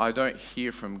say, "I don't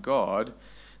hear from God,"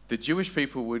 the Jewish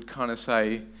people would kind of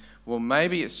say, well,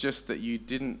 maybe it's just that you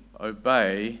didn't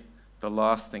obey the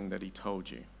last thing that he told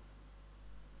you.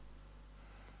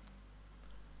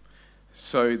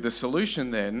 So the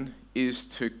solution then is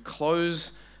to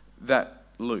close that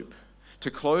loop, to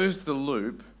close the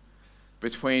loop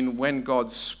between when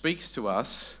God speaks to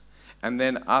us and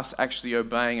then us actually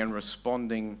obeying and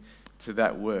responding to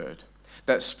that word.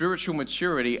 That spiritual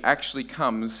maturity actually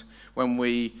comes when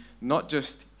we not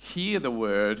just hear the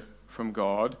word from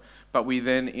God, but we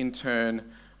then in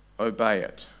turn obey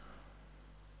it.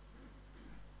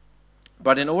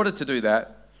 But in order to do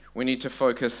that, we need to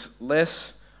focus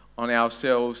less on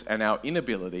ourselves and our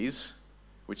inabilities,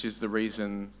 which is the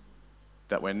reason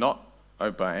that we're not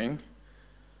obeying,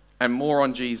 and more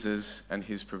on Jesus and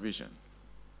his provision.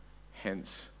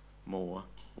 Hence, more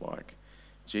like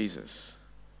Jesus.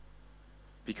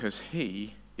 Because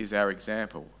he is our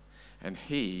example, and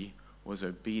he was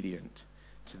obedient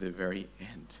to the very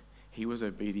end. He was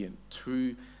obedient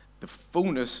to the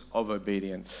fullness of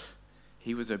obedience.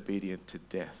 He was obedient to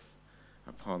death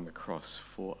upon the cross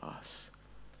for us.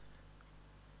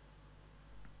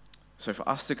 So for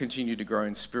us to continue to grow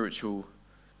in spiritual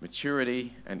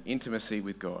maturity and intimacy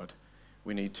with God,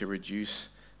 we need to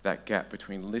reduce that gap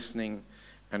between listening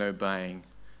and obeying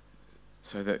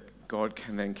so that God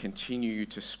can then continue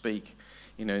to speak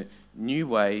in a new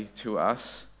way to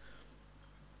us,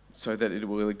 so that it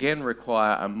will again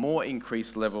require a more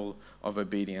increased level of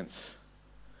obedience.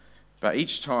 But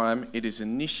each time it is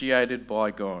initiated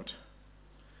by God.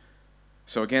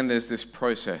 So again, there's this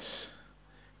process.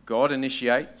 God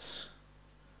initiates,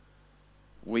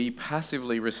 we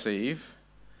passively receive,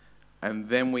 and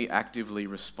then we actively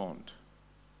respond.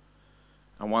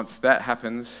 And once that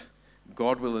happens,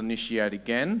 God will initiate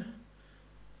again,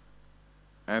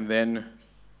 and then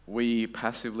we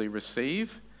passively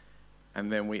receive,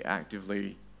 and then we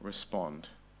actively respond.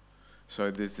 So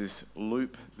there's this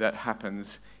loop that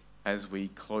happens as we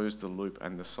close the loop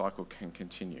and the cycle can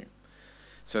continue.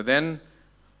 So then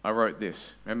I wrote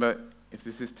this. Remember, if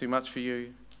this is too much for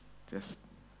you, just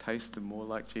taste them more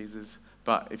like Jesus.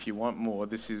 But if you want more,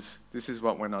 this is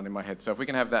what went on in my head. So if we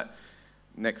can have that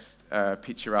next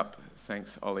picture up.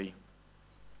 Thanks, Ollie.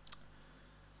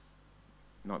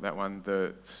 Not that one,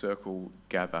 the circle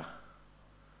gather.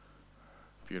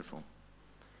 Beautiful.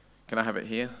 Can I have it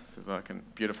here? So that I can.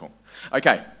 Beautiful.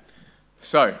 Okay,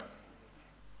 so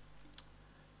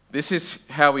this is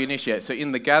how we initiate. So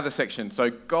in the gather section, so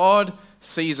God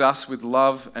sees us with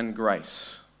love and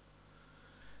grace.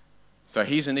 So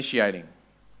he's initiating.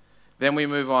 Then we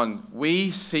move on.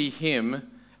 We see him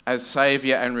as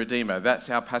Saviour and Redeemer. That's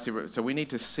our passive. So we need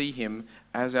to see him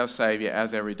as our Saviour,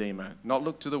 as our Redeemer. Not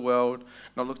look to the world,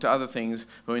 not look to other things,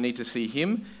 but we need to see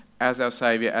him as our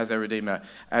Saviour, as our Redeemer,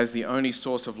 as the only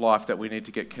source of life that we need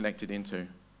to get connected into.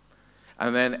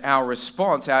 And then our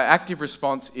response, our active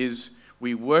response is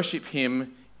we worship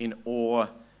him in awe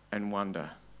and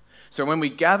wonder. So when we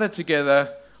gather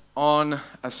together on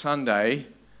a Sunday,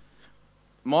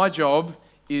 my job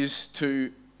is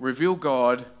to reveal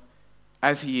God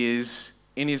as he is,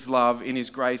 in his love, in his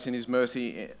grace, in his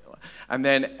mercy. And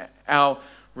then our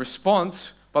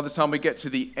response, by the time we get to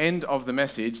the end of the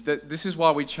message, that this is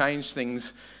why we change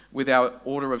things with our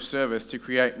order of service to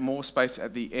create more space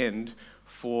at the end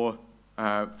for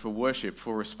worship,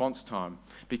 for response time.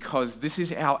 Because this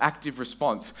is our active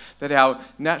response, that our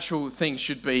natural thing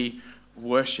should be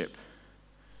worship.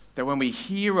 That when we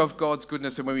hear of God's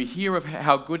goodness and when we hear of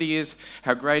how good he is,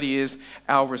 how great he is,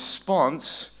 our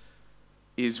response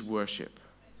is worship.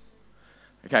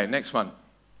 Okay, next one.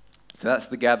 So that's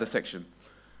the gather section.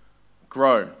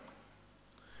 Grow.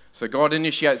 So God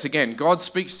initiates again. God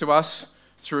speaks to us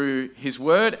through his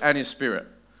word and his spirit.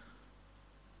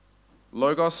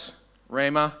 Logos,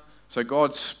 Rhema. So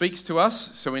God speaks to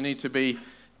us, so we need to be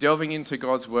delving into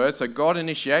God's word. So God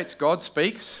initiates, God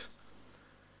speaks.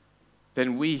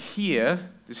 Then we hear,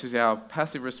 this is our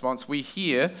passive response, we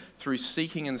hear through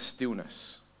seeking and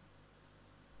stillness.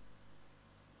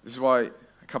 This is why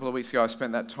a couple of weeks ago I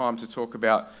spent that time to talk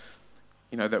about,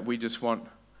 that we just want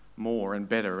more and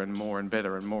better and more and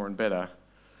better and more and better.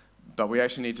 But we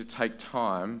actually need to take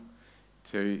time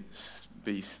to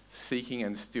be seeking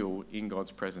and still in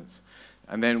God's presence.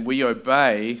 And then we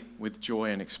obey with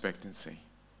joy and expectancy.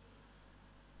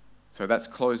 So that's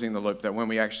closing the loop, that when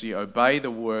we actually obey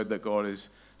the word that God has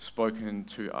spoken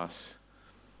to us.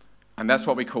 And that's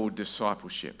what we call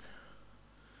discipleship.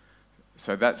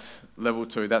 So that's level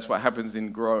 2. That's what happens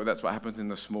in Grow. That's what happens in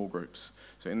the small groups.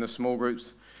 So in the small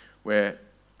groups, we're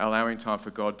allowing time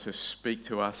for God to speak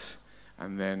to us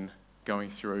and then going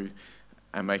through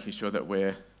and making sure that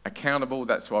we're accountable.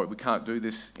 That's why we can't do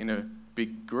this in a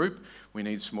big group. We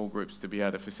need small groups to be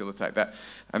able to facilitate that.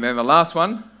 And then the last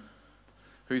one,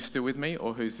 who's still with me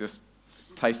or who's just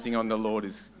tasting on the Lord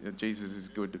is Jesus is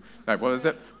good? No, what is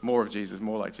it? More of Jesus,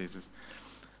 more like Jesus.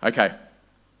 Okay,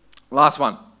 last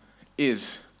one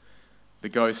is the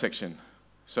go section.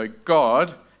 So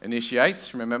God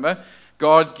initiates, remember,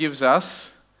 God gives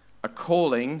us a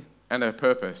calling and a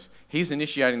purpose. He's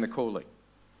initiating the calling.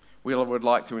 We would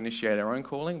like to initiate our own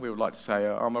calling. We would like to say,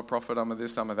 I'm a prophet, I'm a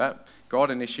this, I'm a that. God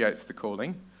initiates the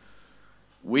calling.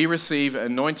 We receive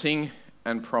anointing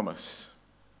and promise.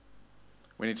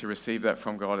 We need to receive that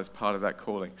from God as part of that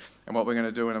calling. And what we're going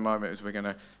to do in a moment is we're going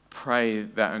to pray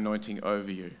that anointing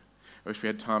over you. I wish we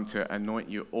had time to anoint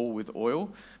you all with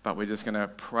oil, but we're just going to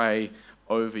pray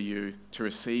over you to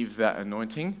receive that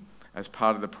anointing as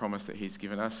part of the promise that he's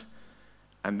given us.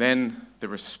 And then the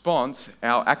response,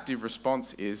 our active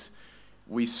response is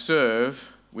we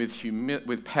serve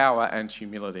with power and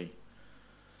humility.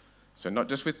 So not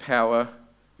just with power,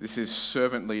 this is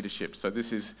servant leadership. So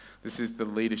this is the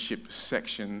leadership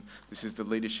section. This is the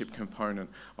leadership component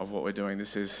of what we're doing.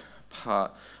 This is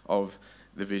part of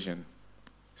the vision.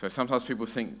 So sometimes people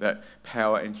think that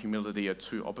power and humility are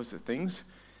two opposite things,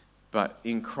 but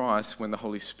in Christ, when the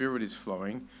Holy Spirit is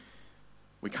flowing,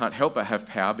 we can't help but have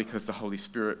power because the Holy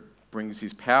Spirit brings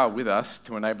his power with us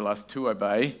to enable us to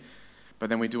obey, but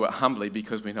then we do it humbly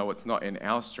because we know it's not in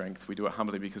our strength. We do it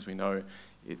humbly because we know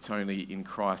it's only in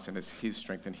Christ and it's his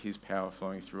strength and his power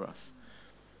flowing through us.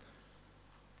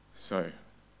 So,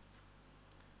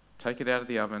 take it out of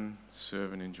the oven,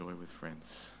 serve and enjoy with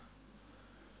friends.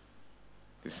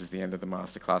 This is the end of the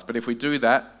masterclass. But if we do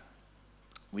that,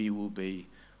 we will be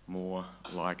more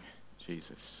like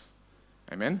Jesus.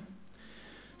 Amen?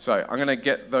 So I'm going to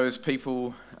get those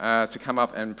people to come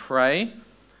up and pray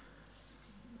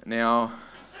now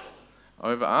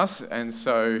over us. And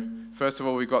so first of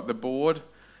all, we've got the board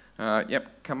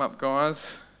Yep, come up,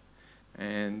 guys.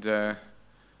 And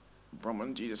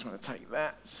Bronwyn, do you just want to take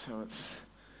that? So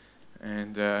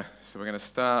we're going to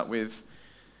start with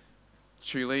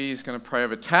Julie is going to pray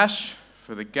over Tash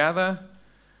for the gather.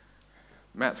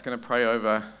 Matt's going to pray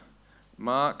over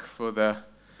Mark for the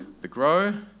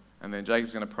grow. And then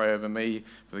Jacob's going to pray over me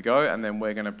for the go. And then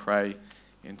we're going to pray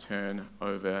in turn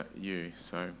over you.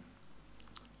 So,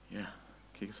 yeah,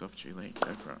 kick us off, Julie.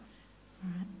 Go for it. All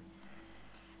right.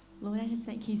 Lord, I just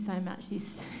thank you so much.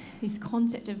 This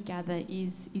concept of gather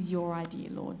is your idea,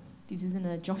 Lord. This isn't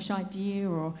a Josh idea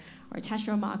or a Tasha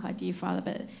or Mark idea, Father,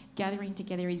 but gathering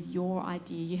together is your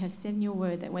idea. You have said in your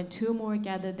word that when two or more are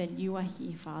gathered, then you are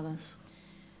here, Father.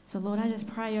 So, Lord, I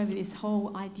just pray over this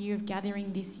whole idea of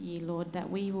gathering this year, Lord, that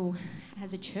we will,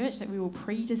 as a church, that we will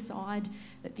pre-decide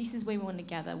that this is where we want to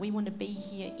gather. We want to be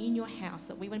here in your house,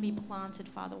 that we want to be planted,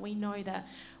 Father. We know that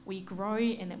we grow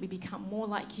and that we become more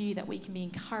like you, that we can be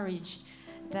encouraged,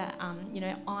 that,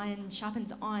 iron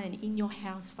sharpens iron in your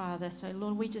house, Father. So,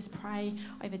 Lord, we just pray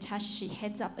over Tasha. She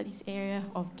heads up this area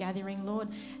of gathering, Lord,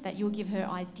 that you'll give her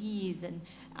ideas and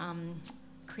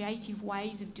creative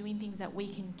ways of doing things, that we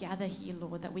can gather here,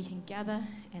 Lord, that we can gather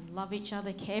and love each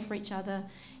other, care for each other,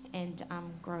 and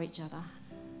grow each other.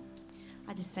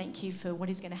 I just thank you for what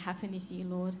is going to happen this year,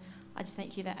 Lord. I just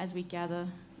thank you that as we gather,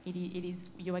 it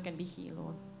is you are going to be here,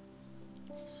 Lord.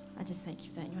 I just thank you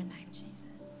for that in your name,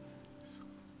 Jesus.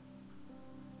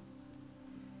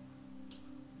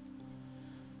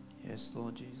 Yes,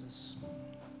 Lord Jesus.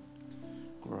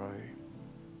 Grow.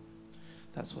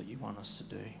 That's what you want us to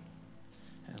do.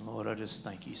 And Lord, I just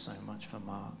thank you so much for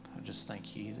Mark. I just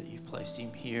thank you that you've placed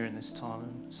him here in this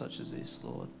time such as this,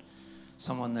 Lord.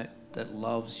 Someone that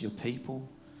loves your people,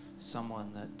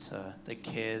 someone that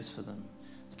cares for them,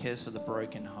 cares for the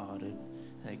brokenhearted,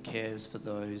 that cares for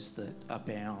those that are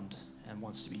bound and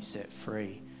wants to be set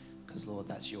free, because, Lord,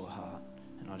 that's your heart.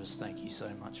 And I just thank you so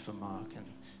much for Mark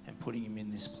and putting him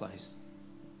in this place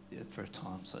for a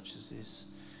time such as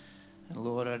this. And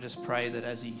Lord, I just pray that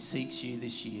as he seeks you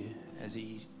this year, as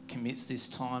he commits this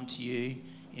time to you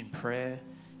in prayer,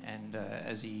 and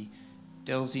as he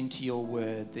delves into your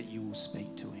word, that you will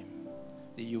speak to him,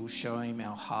 that you will show him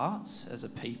our hearts as a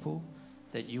people,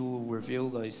 that you will reveal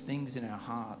those things in our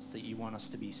hearts that you want us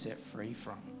to be set free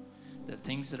from, the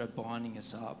things that are binding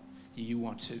us up, that you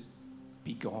want to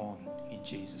be gone in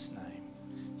Jesus' name.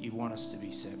 You want us to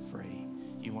be set free.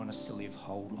 You want us to live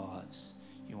whole lives.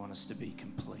 You want us to be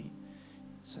complete,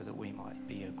 so that we might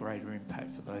be a greater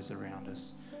impact for those around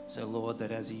us. So, Lord,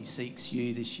 that as he seeks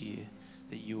you this year,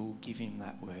 that you'll give him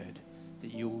that word,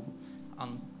 that you'll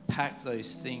unpack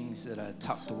those things that are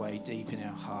tucked away deep in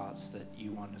our hearts that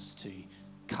you want us to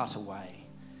cut away,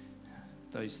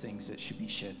 those things that should be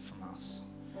shed from us.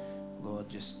 Lord,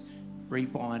 just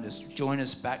rebind us, join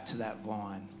us back to that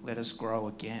vine. Let us grow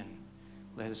again.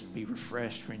 Let us be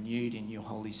refreshed, renewed in your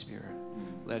Holy Spirit.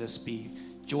 Let us be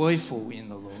joyful in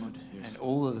the Lord, yes, and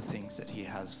all of the things that he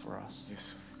has for us.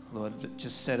 Yes. Lord,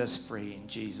 just set us free in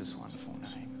Jesus' wonderful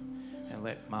name, and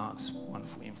let Mark's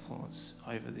wonderful influence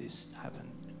over this happen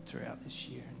throughout this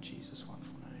year in Jesus'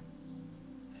 wonderful name.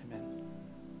 Amen.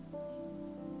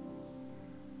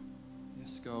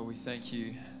 Yes, God, we thank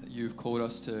you that you've called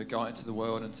us to go out into the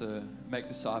world and to make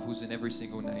disciples in every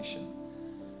single nation.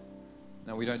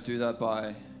 Now, we don't do that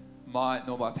by might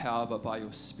nor by power, but by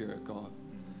your Spirit, God.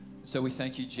 So we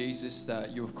thank you, Jesus, that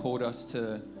you have called us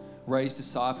to raise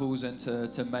disciples and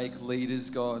to make leaders,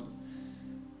 God.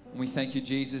 And we thank you,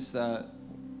 Jesus, that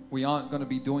we aren't going to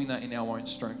be doing that in our own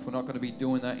strength. We're not going to be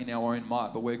doing that in our own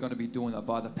might, but we're going to be doing that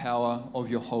by the power of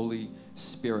your Holy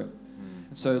Spirit.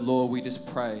 And so, Lord, we just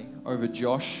pray over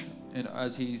Josh, and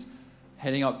as he's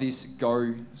heading up this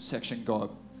go section, God,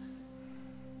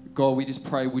 we just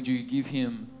pray, would you give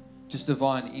him just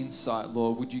divine insight,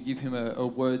 Lord? Would you give him a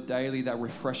word daily that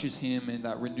refreshes him and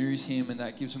that renews him and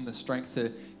that gives him the strength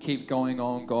to keep going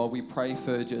on, God? We pray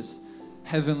for just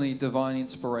heavenly divine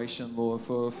inspiration, Lord,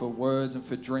 for words and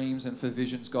for dreams and for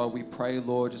visions, God. We pray,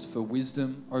 Lord, just for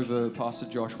wisdom over Pastor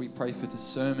Josh. We pray for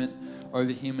discernment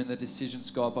over him and the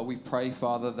decisions, God. But we pray,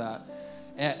 Father, that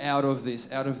out of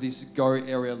this go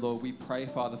area, Lord, we pray,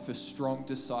 Father, for strong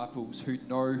disciples who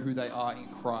know who they are in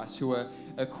Christ, who are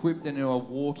equipped and who are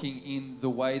walking in the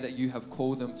way that you have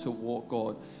called them to walk,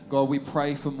 God. God, we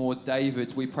pray for more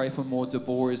Davids. We pray for more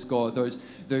Deborahs, God.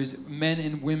 Those men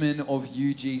and women of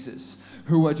you, Jesus,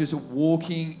 who are just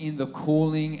walking in the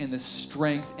calling and the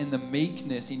strength and the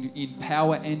meekness in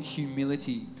power and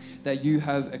humility that you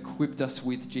have equipped us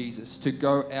with, Jesus, to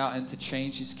go out and to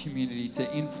change this community,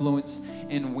 to influence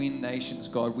and win nations,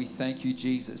 God. We thank you,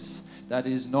 Jesus, that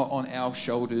is not on our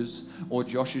shoulders or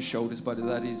Josh's shoulders, but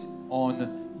that is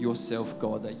on yourself,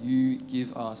 God, that you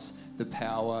give us the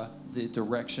power, the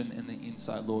direction, and the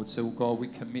insight, Lord. So, God, we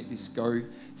commit this go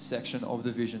section of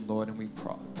the vision, Lord, and we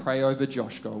pray over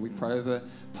Josh, God. We pray over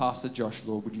Pastor Josh,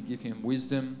 Lord. Would you give him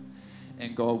wisdom?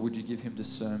 And, God, would you give him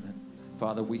discernment?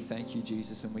 Father, we thank you,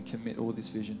 Jesus, and we commit all this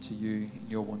vision to you in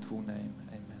your wonderful name.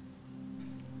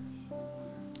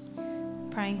 Amen.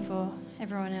 Praying for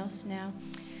everyone else now.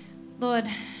 Lord,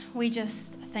 we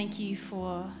just thank you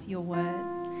for your word.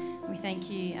 We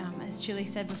thank you, as Julie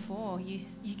said before, you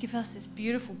give us this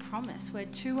beautiful promise where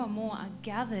two or more are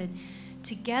gathered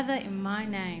together in my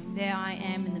name, there I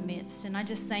am in the midst. And I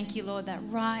just thank you, Lord, that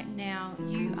right now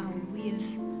you are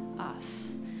with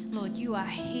us. Lord, you are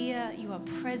here, you are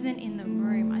present in the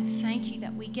room. I thank you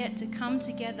that we get to come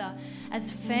together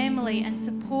as family and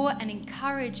support and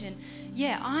encourage and,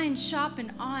 iron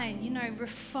sharpen iron,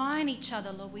 refine each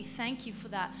other, Lord. We thank you for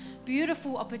that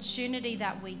beautiful opportunity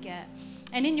that we get.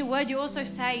 And in your word, you also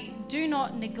say, do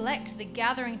not neglect the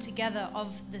gathering together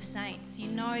of the saints. You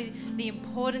know the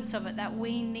importance of it, that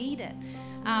we need it.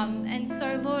 And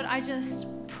so, Lord, I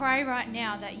just pray right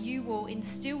now that you will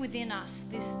instill within us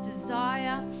this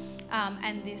desire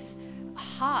and this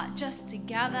heart just to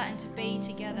gather and to be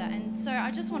together. And so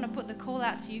I just want to put the call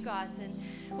out to you guys. And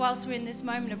whilst we're in this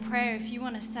moment of prayer, if you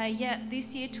want to say,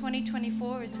 this year,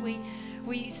 2024, as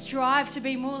we strive to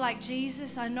be more like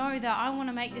Jesus, I know that I want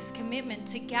to make this commitment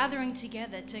to gathering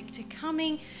together, to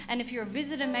coming. And if you're a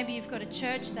visitor, maybe you've got a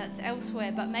church that's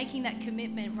elsewhere, but making that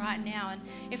commitment right now. And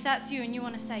if that's you and you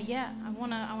want to say, I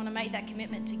want to make that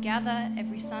commitment to gather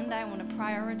every Sunday, I want to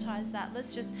prioritize that,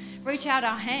 let's just reach out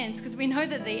our hands, because we know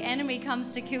that the enemy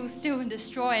comes to kill, steal and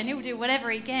destroy, and he'll do whatever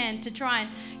he can to try and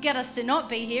get us to not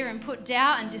be here and put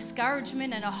doubt and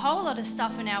discouragement and a whole lot of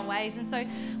stuff in our ways. And so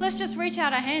let's just reach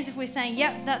out our hands if we're saying,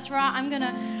 yep, that's right, I'm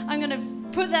gonna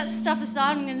put that stuff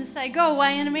aside. I'm gonna say, go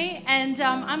away, enemy, and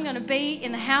I'm gonna be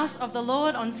in the house of the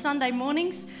Lord on Sunday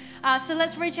mornings. So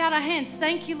let's reach out our hands.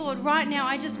 Thank you, Lord. Right now,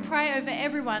 I just pray over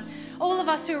everyone, all of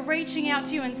us who are reaching out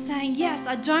to you and saying, yes,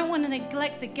 I don't want to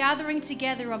neglect the gathering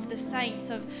together of the saints,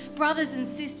 of brothers and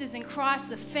sisters in Christ,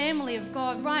 the family of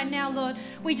God. Right now, Lord,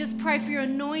 we just pray for your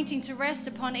anointing to rest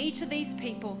upon each of these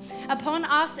people, upon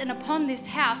us and upon this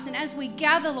house. And as we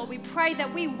gather, Lord, we pray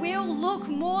that we will look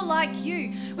more like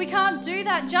you. We can't do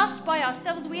that just by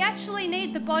ourselves. We actually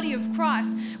need the body of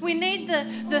Christ. We need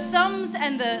the thumbs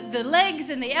and the legs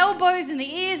and the elbows and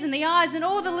the ears and the eyes and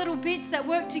all the little bits that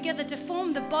work together to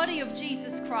form the body of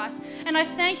Jesus Christ. And I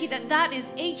thank you that that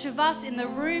is each of us in the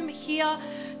room here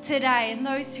today and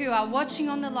those who are watching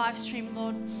on the live stream,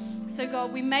 Lord. So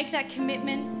God, we make that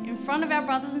commitment in front of our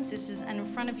brothers and sisters and in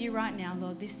front of you right now,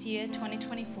 Lord. This year,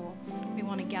 2024, we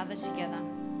want to gather together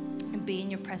and be in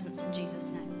your presence in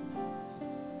Jesus' name.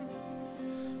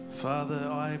 Father,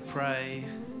 I pray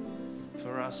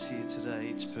for us here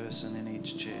today, each person in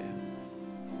each chair.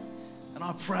 And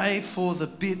I pray for the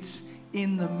bits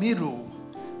in the middle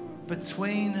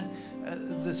between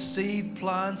the seed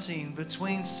planting,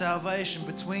 between salvation,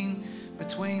 between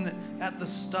at the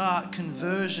start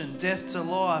conversion, death to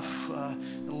life,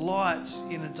 light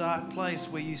in a dark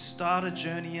place where you start a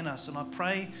journey in us. And I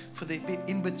pray for the bit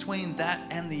in between that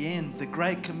and the end, the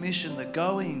Great Commission, the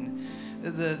going,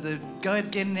 the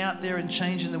getting out there and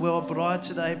changing the world. But I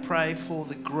today pray for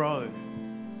the grow.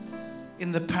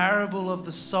 In the parable of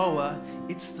the sower,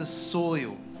 it's the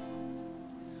soil.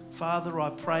 Father,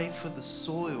 I pray for the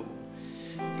soil,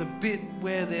 the bit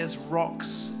where there's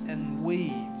rocks and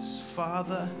weeds.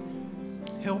 Father,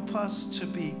 help us to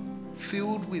be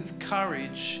filled with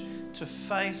courage to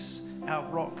face our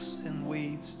rocks and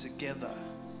weeds together.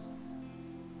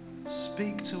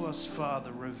 Speak to us,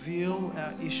 Father. Reveal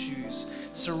our issues.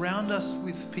 Surround us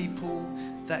with people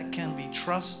that can be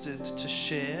trusted to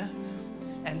share,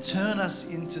 and turn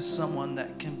us into someone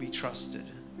that can be trusted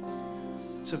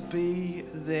to be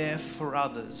there for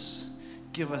others.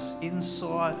 Give us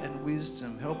insight and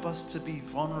wisdom. Help us to be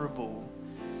vulnerable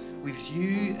with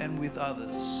you and with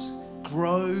others.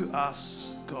 Grow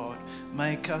us, God.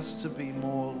 Make us to be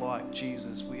more like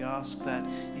Jesus. We ask that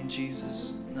in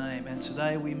Jesus' name. And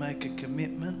today we make a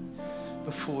commitment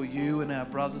before you and our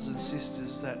brothers and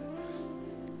sisters that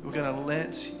we're going to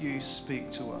let you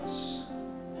speak to us.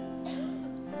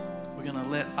 We're going to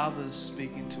let others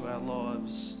speak into our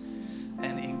lives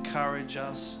and encourage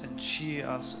us and cheer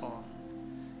us on.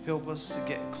 Help us to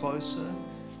get closer,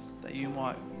 that you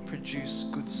might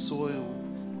produce good soil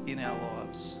in our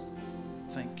lives.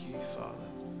 Thank you, Father.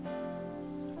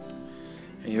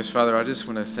 And yes, Father, I just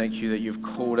want to thank you that you've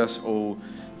called us all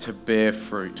to bear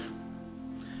fruit.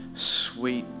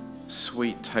 Sweet,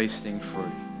 sweet tasting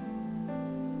fruit.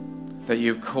 That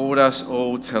you've called us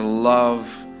all to love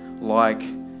like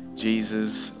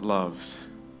Jesus loved.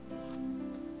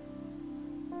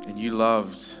 And you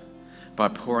loved by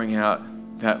pouring out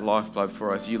that lifeblood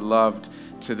for us. You loved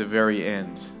to the very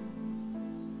end.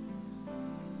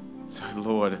 So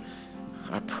Lord,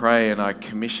 I pray and I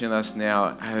commission us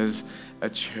now as a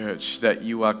church that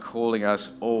you are calling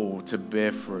us all to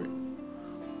bear fruit.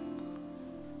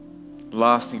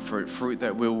 Lasting fruit, fruit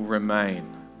that will remain.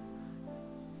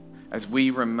 As we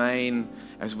remain,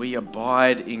 as we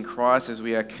abide in Christ, as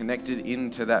we are connected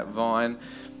into that vine,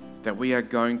 that we are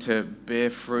going to bear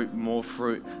fruit, more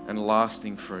fruit, and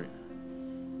lasting fruit.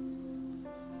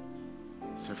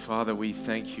 So Father, we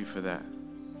thank you for that.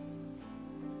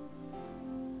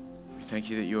 We thank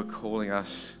you that you are calling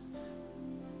us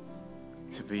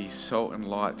to be salt and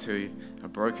light to a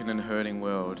broken and hurting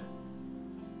world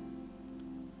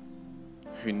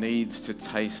who needs to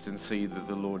taste and see that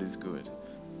the Lord is good.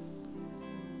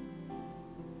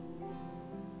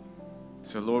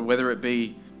 So Lord, whether it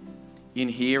be in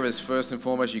here as first and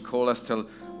foremost, you call us to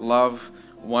love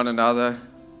one another.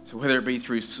 So whether it be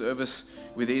through service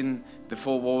within the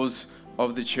four walls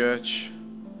of the church,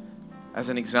 as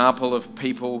an example of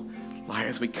people, like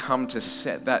as we come to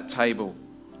set that table,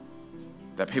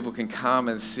 that people can come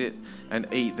and sit and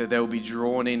eat, that they'll be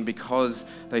drawn in because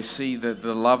they see the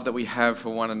love that we have for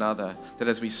one another, that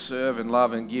as we serve and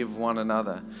love and give one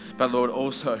another. But Lord,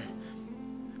 also,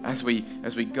 as we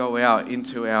go out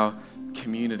into our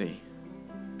community,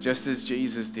 just as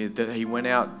Jesus did, that he went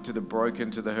out to the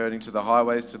broken, to the hurting, to the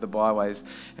highways, to the byways,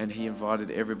 and he invited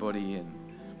everybody in.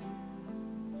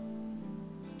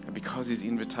 And because his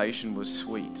invitation was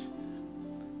sweet,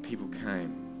 people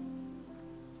came.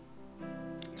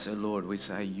 So Lord, we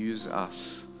say, use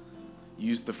us.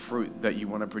 Use the fruit that you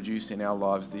want to produce in our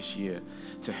lives this year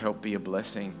to help be a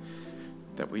blessing.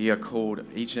 That we are called,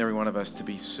 each and every one of us, to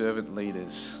be servant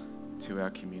leaders to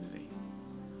our community.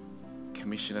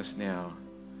 Commission us now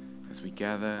as we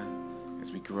gather,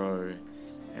 as we grow,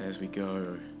 and as we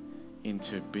go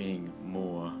into being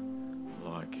more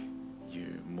like you,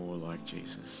 more like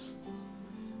Jesus.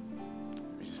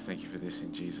 We just thank you for this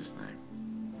in Jesus' name.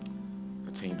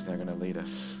 The team's now going to lead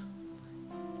us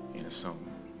in a song.